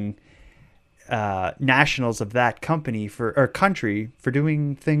arresting nationals of that country for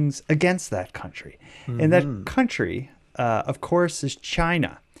doing things against that country. And that country, of course, is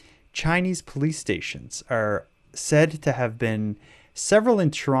China. Chinese police stations are said to have been several in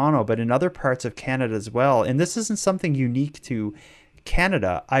Toronto, but in other parts of Canada as well. And this isn't something unique to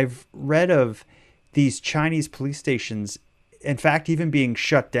Canada. I've read of these Chinese police stations, in fact, even being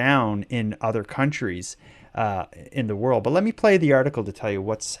shut down in other countries in the world. But let me play the article to tell you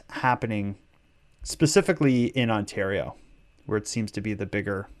what's happening specifically in Ontario, where it seems to be the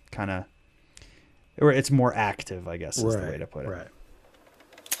bigger kind of, or it's more active, I guess is the way to put it. Right.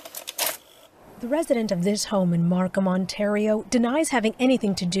 The resident of this home in Markham, Ontario, denies having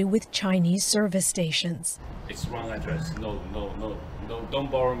anything to do with Chinese service stations. It's wrong address. No, don't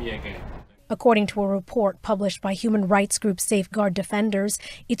borrow me again. According to a report published by human rights group Safeguard Defenders,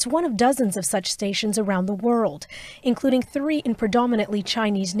 it's one of dozens of such stations around the world, including 3 in predominantly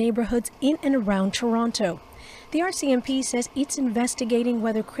Chinese neighborhoods in and around Toronto. The RCMP says it's investigating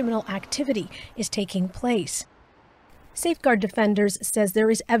whether criminal activity is taking place. Safeguard Defenders says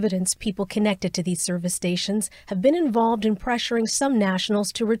there is evidence people connected to these service stations have been involved in pressuring some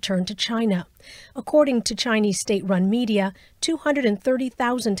nationals to return to China. According to Chinese state-run media,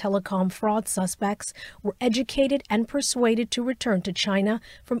 230,000 telecom fraud suspects were educated and persuaded to return to China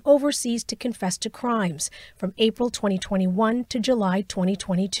from overseas to confess to crimes from April 2021 to July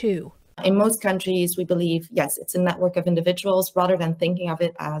 2022. In most countries, we believe, yes, it's a network of individuals rather than thinking of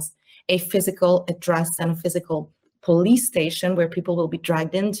it as a physical address and a physical police station where people will be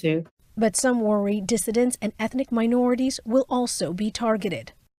dragged into. But some worry dissidents and ethnic minorities will also be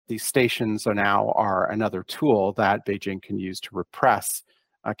targeted. These stations are another tool that Beijing can use to repress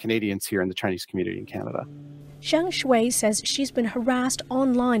Canadians here in the Chinese community in Canada. Zhang Shui says she's been harassed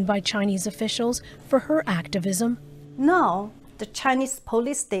online by Chinese officials for her activism. Now, the Chinese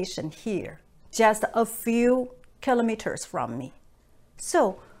police station here, just a few kilometers from me.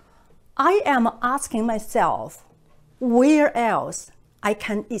 So I am asking myself, where else I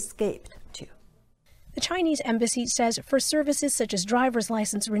can escape to? The Chinese embassy says for services such as driver's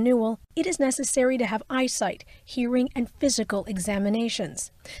license renewal, it is necessary to have eyesight, hearing, and physical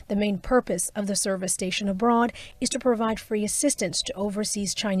examinations. The main purpose of the service station abroad is to provide free assistance to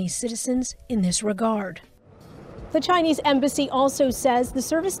overseas Chinese citizens in this regard. The Chinese embassy also says the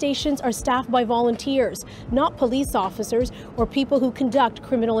service stations are staffed by volunteers, not police officers or people who conduct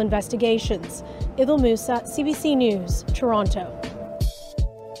criminal investigations. Idil Musa, CBC News, Toronto.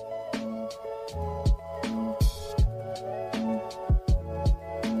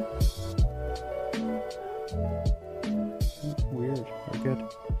 Weird. Or good.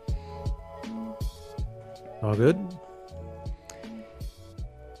 All good?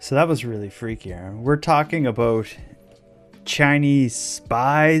 So that was really freaky, Aaron. We're talking about Chinese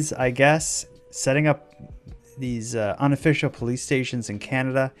spies, I guess, setting up these unofficial police stations in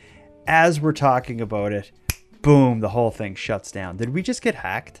Canada. As we're talking about it, boom, the whole thing shuts down. Did we just get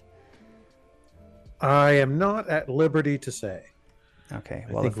hacked? I am not at liberty to say. Okay,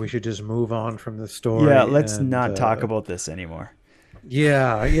 well, I think we should just move on from the story. Yeah, let's not talk about this anymore.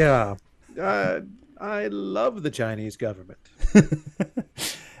 Yeah. I love the Chinese government.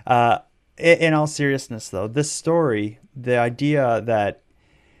 In all seriousness, though, this story, the idea that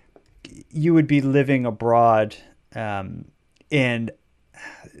you would be living abroad and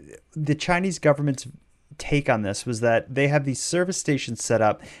the Chinese government's take on this was that they have these service stations set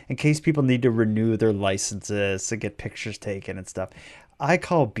up in case people need to renew their licenses to get pictures taken and stuff. I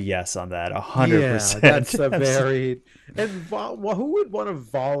call BS on that 100%. Yeah, that's a very who would want to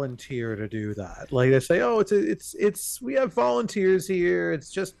volunteer to do that? Like they say, oh, it's we have volunteers here.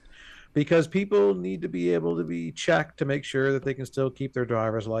 It's just because people need to be able to be checked to make sure that they can still keep their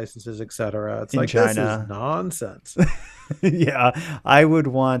driver's licenses, etc. It's in like China. This is nonsense. Yeah, I would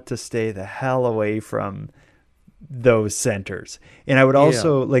want to stay the hell away from those centers. And I would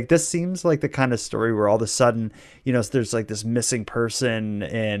also like, this seems like the kind of story where all of a sudden, there's like this missing person,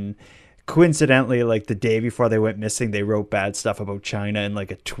 and coincidentally, like the day before they went missing, they wrote bad stuff about China in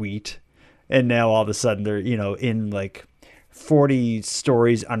like a tweet. And now all of a sudden they're, in like 40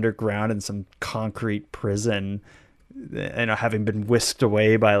 stories underground in some concrete prison, having been whisked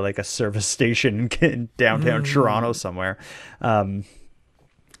away by like a service station in downtown Toronto somewhere.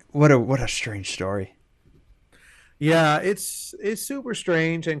 What a strange story. Yeah, it's super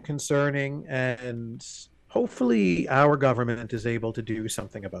strange and concerning, and hopefully our government is able to do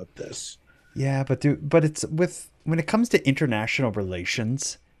something about this. Yeah, but it's when it comes to international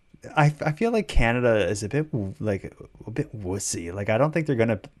relations, I feel like Canada is a bit wussy. Like, I don't think they're going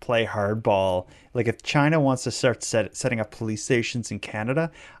to play hardball. Like, if China wants to start setting up police stations in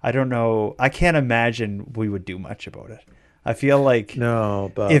Canada, I don't know. I can't imagine we would do much about it. I feel like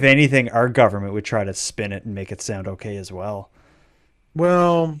but if anything, our government would try to spin it and make it sound okay as well.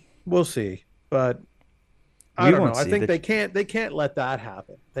 Well, we'll see, but I don't know. I think they can't let that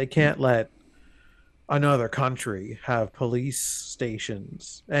happen. They can't let another country have police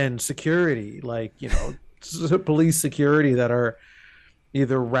stations and security, like, police security that are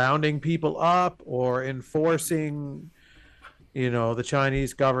either rounding people up or enforcing, the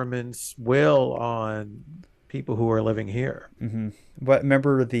Chinese government's will on people who are living here. Mm-hmm. But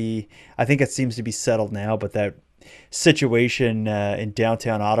remember I think it seems to be settled now, but that situation in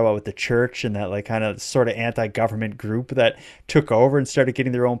downtown Ottawa with the church and that like kind of sort of anti-government group that took over and started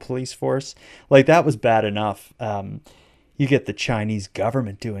getting their own police force, like that was bad enough. You get the Chinese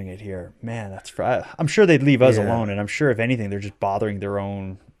government doing it here, man. I'm sure they'd leave us alone, and I'm sure if anything they're just bothering their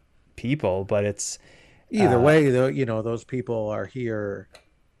own people. But it's either way, though, those people are here,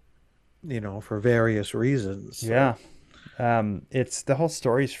 for various reasons. So. Yeah. It's the whole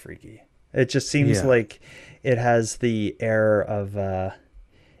story's freaky. It just seems like it has the air of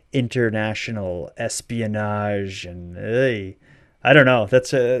international espionage, and I don't know.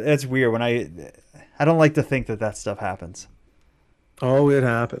 That's weird. When I don't like to think that stuff happens. Oh, it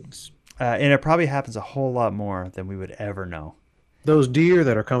happens, and it probably happens a whole lot more than we would ever know. Those deer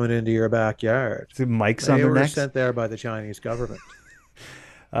that are coming into your backyard, the mics on their necks, sent there by the Chinese government.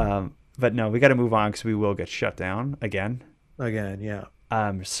 But no, we got to move on because we will get shut down again. Yeah.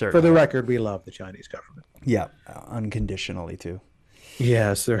 Certain. For the record, we love the Chinese government. Yeah, unconditionally too.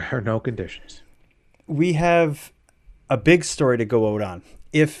 Yes, there are no conditions. We have a big story to go out on.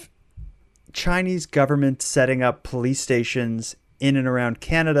 If Chinese government setting up police stations in and around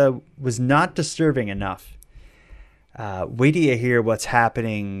Canada was not disturbing enough, Wait till you hear what's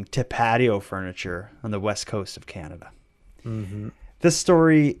happening to patio furniture on the west coast of Canada. Mm-hmm. This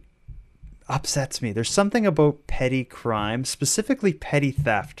story upsets me. There's something about petty crime, specifically petty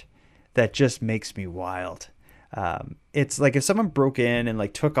theft, that just makes me wild. It's like if someone broke in and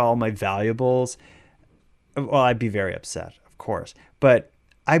like took all my valuables, well, I'd be very upset, of course. But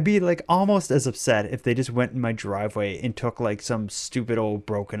I'd be like almost as upset if they just went in my driveway and took like some stupid old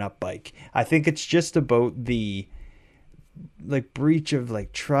broken up bike. I think it's just about the like breach of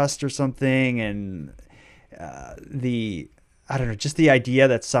like trust or something, and I don't know, just the idea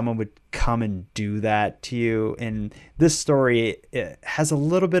that someone would come and do that to you. And this story, it has a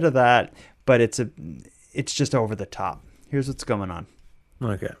little bit of that, but it's just over the top. Here's what's going on.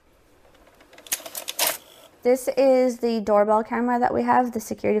 Okay. This is the doorbell camera that we have, the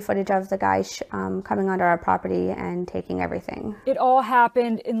security footage of the guy coming onto our property and taking everything. It all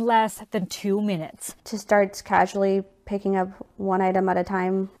happened in less than 2 minutes. Just starts casually picking up one item at a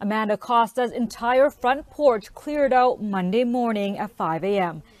time. Amanda Costa's entire front porch cleared out Monday morning at 5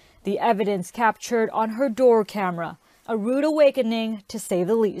 a.m. The evidence captured on her door camera. A rude awakening, to say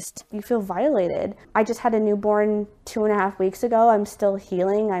the least. You feel violated. I just had a newborn 2.5 weeks ago. I'm still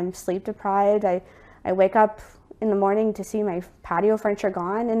healing. I'm sleep deprived. I wake up in the morning to see my patio furniture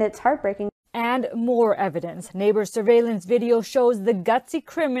gone, and it's heartbreaking. And more evidence. Neighbor surveillance video shows the gutsy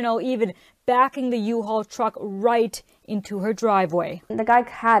criminal even backing the U-Haul truck right into her driveway. The guy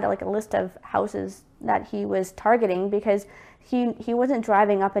had like a list of houses that he was targeting because he wasn't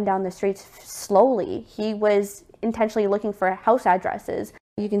driving up and down the streets slowly. He was intentionally looking for house addresses.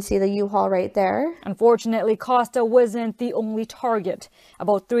 You can see the U-Haul right there. Unfortunately, Costa wasn't the only target.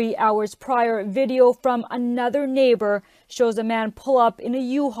 About 3 hours prior, video from another neighbor shows a man pull up in a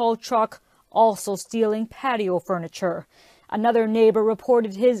U-Haul truck, also stealing patio furniture. Another neighbor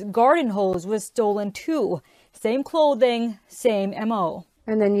reported his garden hose was stolen too. Same clothing, same MO.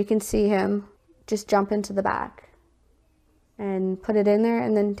 And then you can see him just jump into the back and put it in there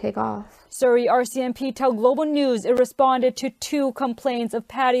and then take off. Surrey RCMP tell Global News it responded to 2 complaints of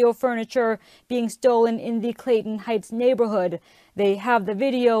patio furniture being stolen in the Clayton Heights neighborhood. They have the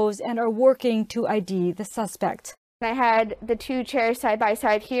videos and are working to ID the suspect. I had the 2 chairs side by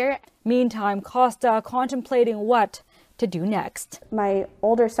side here. Meantime, Costa contemplating what to do next. My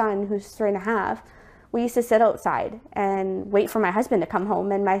older son, who's 3.5, we used to sit outside and wait for my husband to come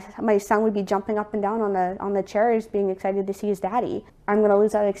home, and my son would be jumping up and down on the chairs, being excited to see his daddy. I'm going to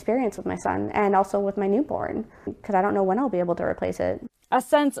lose that experience with my son and also with my newborn because I don't know when I'll be able to replace it. A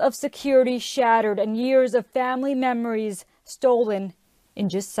sense of security shattered and years of family memories stolen in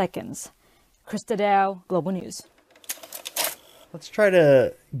just seconds. Krista Dow, Global News. Let's try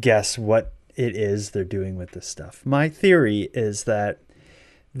to guess what it is they're doing with this stuff. My theory is that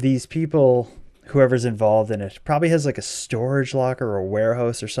these people, whoever's involved in it, probably has like a storage locker or a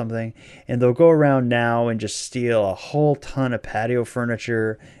warehouse or something, and they'll go around now and just steal a whole ton of patio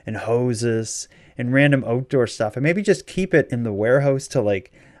furniture and hoses and random outdoor stuff, and maybe just keep it in the warehouse till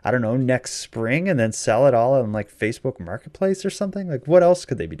like, I don't know, next spring, and then sell it all on like Facebook Marketplace or something. Like, what else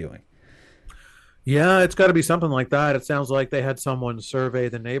could they be doing? Yeah, it's got to be something like that. It sounds like they had someone survey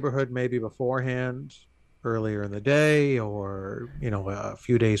the neighborhood maybe beforehand, earlier in the day, or a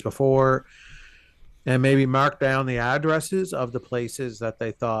few days before, and maybe mark down the addresses of the places that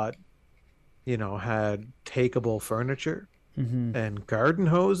they thought had takeable furniture. Mm-hmm. And garden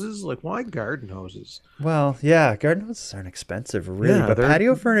hoses. Like, why garden hoses? Well, yeah, garden hoses aren't expensive, really. Yeah, but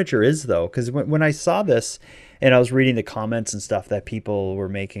patio furniture is, though, because when I saw this and I was reading the comments and stuff that people were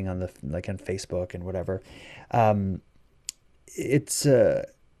making on on Facebook and whatever,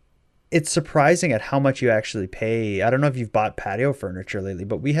 it's surprising at how much you actually pay. I don't know if you've bought patio furniture lately,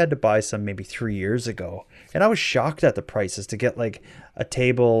 but we had to buy some maybe 3 years ago, and I was shocked at the prices to get like a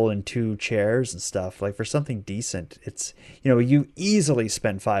table and 2 chairs and stuff. Like, for something decent, it's you easily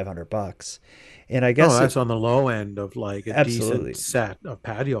spend $500, and I guess that's on the low end of like a absolutely decent set of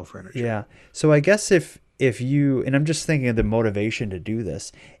patio furniture. Yeah, so I guess if you, and I'm just thinking of the motivation to do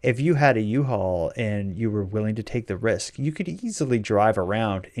this, if you had a U-Haul and you were willing to take the risk, you could easily drive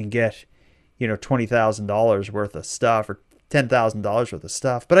around and get, $20,000 worth of stuff or $10,000 worth of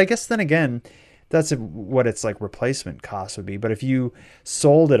stuff. But I guess then again, that's what its like replacement cost would be. But if you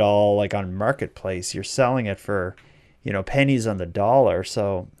sold it all like on Marketplace, you're selling it for, pennies on the dollar.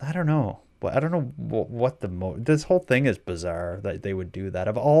 So I don't know. I don't know what this whole thing is bizarre that they would do that,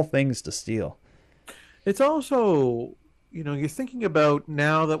 of all things to steal. It's also, you're thinking about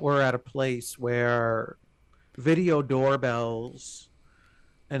now that we're at a place where video doorbells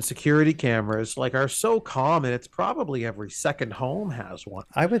and security cameras are so common. It's probably every second home has one.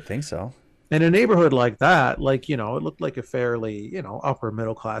 I would think so. in a neighborhood like that, like, you know, it looked like a fairly, you know, upper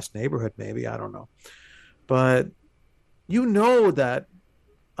middle class neighborhood, maybe, I don't know. But you know that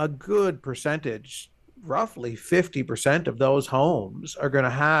a good percentage, roughly 50% of those homes are going to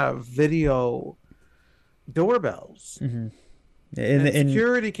have video doorbells and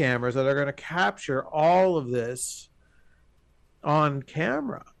security cameras that are going to capture all of this on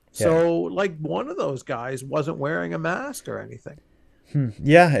camera. Yeah. So, like, one of those guys wasn't wearing a mask or anything.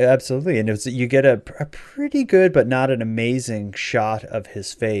 Yeah, absolutely. And you get a pretty good, but not an amazing shot of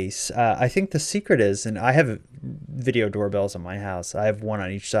his face. I think the secret is, and I have video doorbells in my house. I have one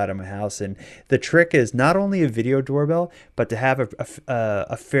on each side of my house. And the trick is not only a video doorbell, but to have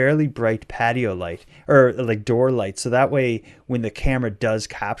a fairly bright patio light or like door light. So that way, when the camera does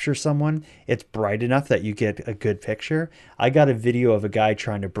capture someone, it's bright enough that you get a good picture. I got a video of a guy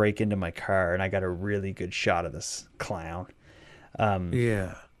trying to break into my car, and I got a really good shot of this clown.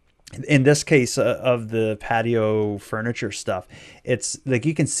 Yeah. In this case of the patio furniture stuff, it's like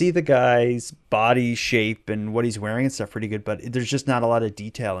you can see the guy's body shape and what he's wearing and stuff pretty good, but there's just not a lot of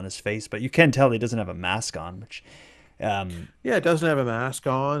detail in his face. But you can tell he doesn't have a mask on, which yeah, it doesn't have a mask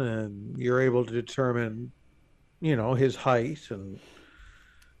on, and you're able to determine, you know, his height and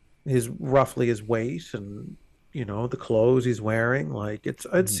roughly his weight, and, you know, the clothes he's wearing. Like,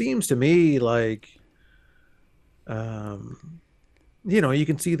 it seems to me like you know, you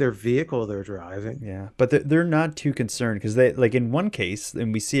can see their vehicle they're driving. Yeah, but they're not too concerned because they, like in one case,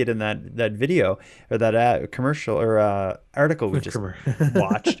 and we see it in that video or that commercial or article we just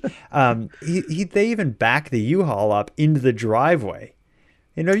watched. They even back the U-Haul up into the driveway.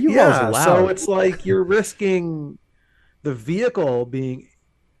 You know, U-Haul's allowed. So it's like you're risking the vehicle being,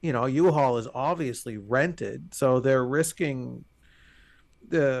 you know, U-Haul is obviously rented, so they're risking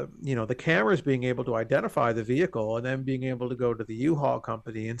the cameras being able to identify the vehicle and then being able to go to the U-Haul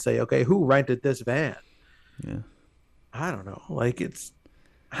company and say, okay, who rented this van? Yeah. I don't know. Like,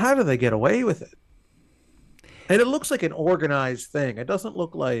 how do they get away with it? And it looks like an organized thing. It doesn't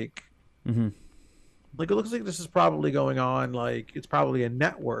look like, like, it looks like this is probably going on. Like, it's probably a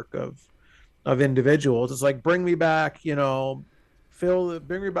network of individuals. It's like, bring me back, you know,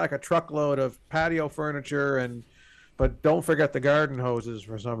 bring me back a truckload of patio furniture but don't forget the garden hoses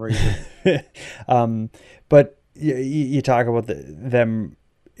for some reason. But you talk about them,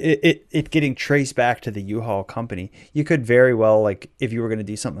 it getting traced back to the U-Haul company. You could very well, like, if you were going to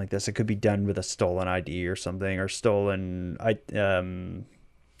do something like this, it could be done with a stolen ID or something, or stolen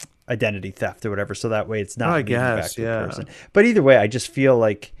identity theft or whatever. So that way it's not I leading back guess, to the yeah. person. But either way, I just feel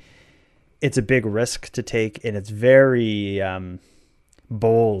like it's a big risk to take, and it's very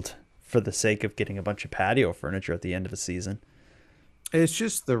bold for the sake of getting a bunch of patio furniture at the end of a season. It's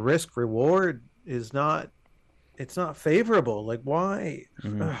just the risk reward is not favorable. Like, why?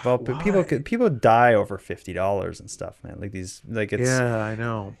 Well, but people die over $50 and stuff, man. Like these, like it's. Yeah, I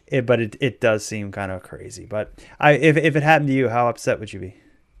know. But it does seem kind of crazy. But if it happened to you, how upset would you be?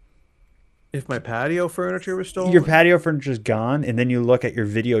 If my patio furniture was stolen? Your patio furniture's gone, and then you look at your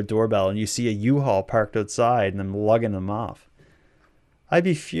video doorbell and you see a U-Haul parked outside and them lugging them off. I'd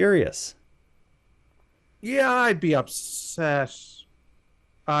be furious. Yeah, I'd be upset.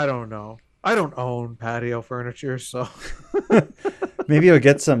 I don't know. I don't own patio furniture, so maybe you'll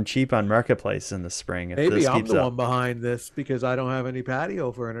get some cheap on Marketplace in the spring. If maybe this I'm keeps the up. one behind this because I don't have any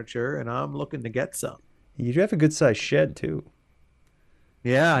patio furniture and I'm looking to get some. You do have a good sized shed too.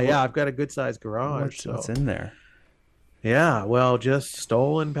 Yeah, I've got a good sized garage. What's in there? Yeah, well, just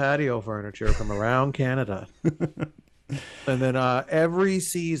stolen patio furniture from around Canada. And then every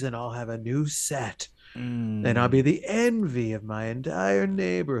season I'll have a new set. And I'll be the envy of my entire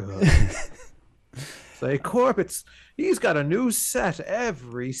neighborhood. Say, Corp, he's got a new set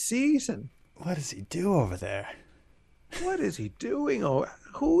every season. What does he do over there? What is he doing? Oh,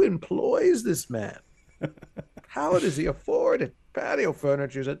 who employs this man? How does he afford it? Patio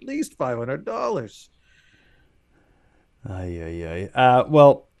furniture is at least $500.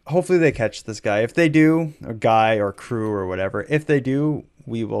 Well, hopefully they catch this guy. If they do, or guy or crew or whatever, if they do,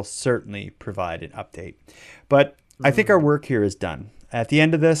 we will certainly provide an update. But I think our work here is done. At the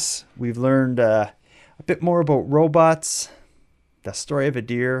end of this, we've learned a bit more about robots, the story of a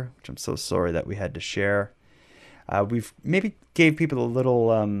deer, which I'm so sorry that we had to share. We've maybe gave people a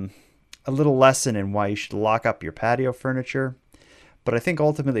little lesson in why you should lock up your patio furniture. But I think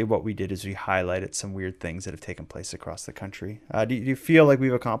ultimately what we did is we highlighted some weird things that have taken place across the country. Do you feel like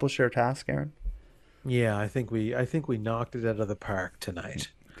we've accomplished our task, Aaron? Yeah, I think we knocked it out of the park tonight.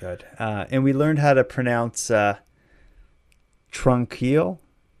 Good. And we learned how to pronounce Trunchiel.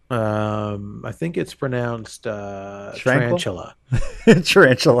 I think it's pronounced Tranquil? Tarantula.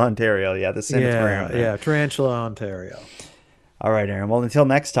 Tarantula, Ontario. Yeah, the same. Yeah, Tarantula, Ontario. All right, Aaron. Well, until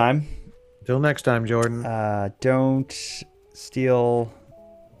next time. Until next time, Jordan. Don't steal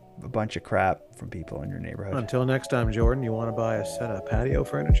a bunch of crap from people in your neighborhood. Until next time, Jordan, you want to buy a set of patio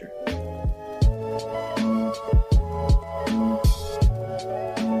furniture?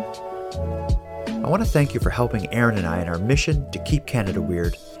 I want to thank you for helping Aaron and I in our mission to keep Canada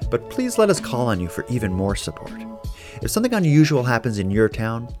weird, but please let us call on you for even more support. If something unusual happens in your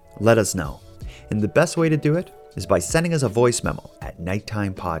town, let us know. And the best way to do it is by sending us a voice memo at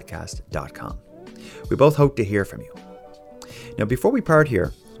nighttimepodcast.com. We both hope to hear from you. Now, before we part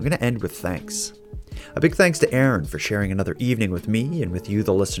here, I'm going to end with thanks. A big thanks to Aaron for sharing another evening with me and with you,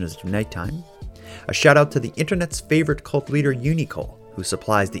 the listeners of Nighttime. A shout out to the internet's favorite cult leader, Unicole, who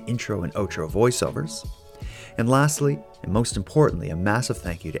supplies the intro and outro voiceovers. And lastly, and most importantly, a massive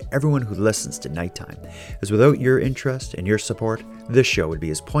thank you to everyone who listens to Nighttime, as without your interest and your support, this show would be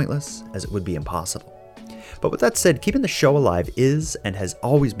as pointless as it would be impossible. But with that said, keeping the show alive is and has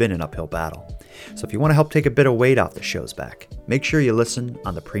always been an uphill battle. So if you want to help take a bit of weight off the show's back, make sure you listen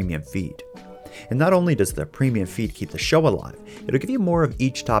on the premium feed. And not only does the premium feed keep the show alive, it'll give you more of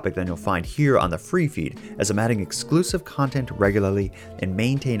each topic than you'll find here on the free feed, as I'm adding exclusive content regularly and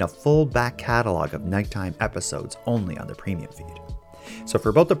maintain a full back catalog of Nighttime episodes only on the premium feed. So for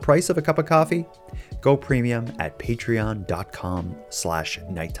about the price of a cup of coffee, go premium at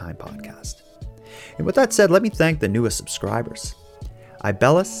patreon.com/nighttimepodcast. And with that said, let me thank the newest subscribers.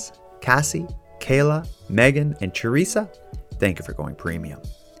 Ibellis, Cassie, Kayla, Megan, and Teresa, thank you for going premium.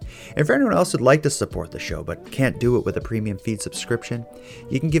 And for anyone else who'd like to support the show but can't do it with a premium feed subscription,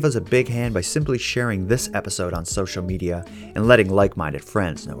 you can give us a big hand by simply sharing this episode on social media and letting like-minded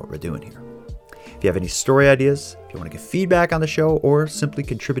friends know what we're doing here. If you have any story ideas, if you want to give feedback on the show, or simply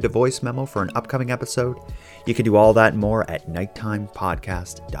contribute a voice memo for an upcoming episode, you can do all that and more at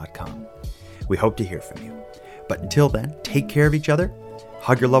nighttimepodcast.com. We hope to hear from you. But until then, take care of each other,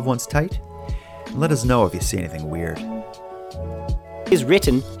 hug your loved ones tight, and let us know if you see anything weird. Is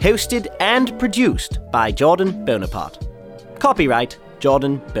written, hosted, and produced by Jordan Bonaparte. Copyright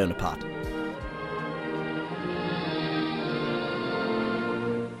Jordan Bonaparte.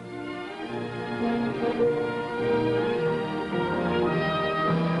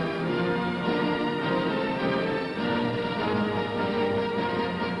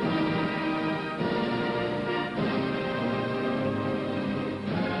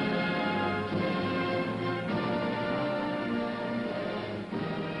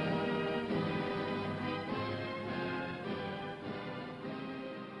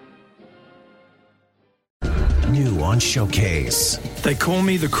 New on Showcase. They call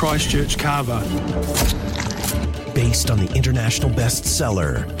me the Christchurch Carver. Based on the international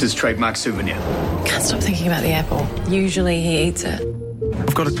bestseller. His trademark souvenir. Can't stop thinking about the apple. Usually he eats it.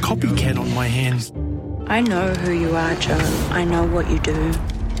 I've got a copycat on my hands. I know who you are, Joe. I know what you do.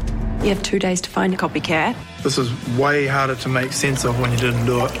 You have 2 days to find a copycat. This is way harder to make sense of when you didn't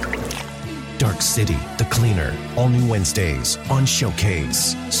do it. Dark City, The Cleaner. All new Wednesdays on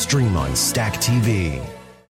Showcase. Stream on Stack TV.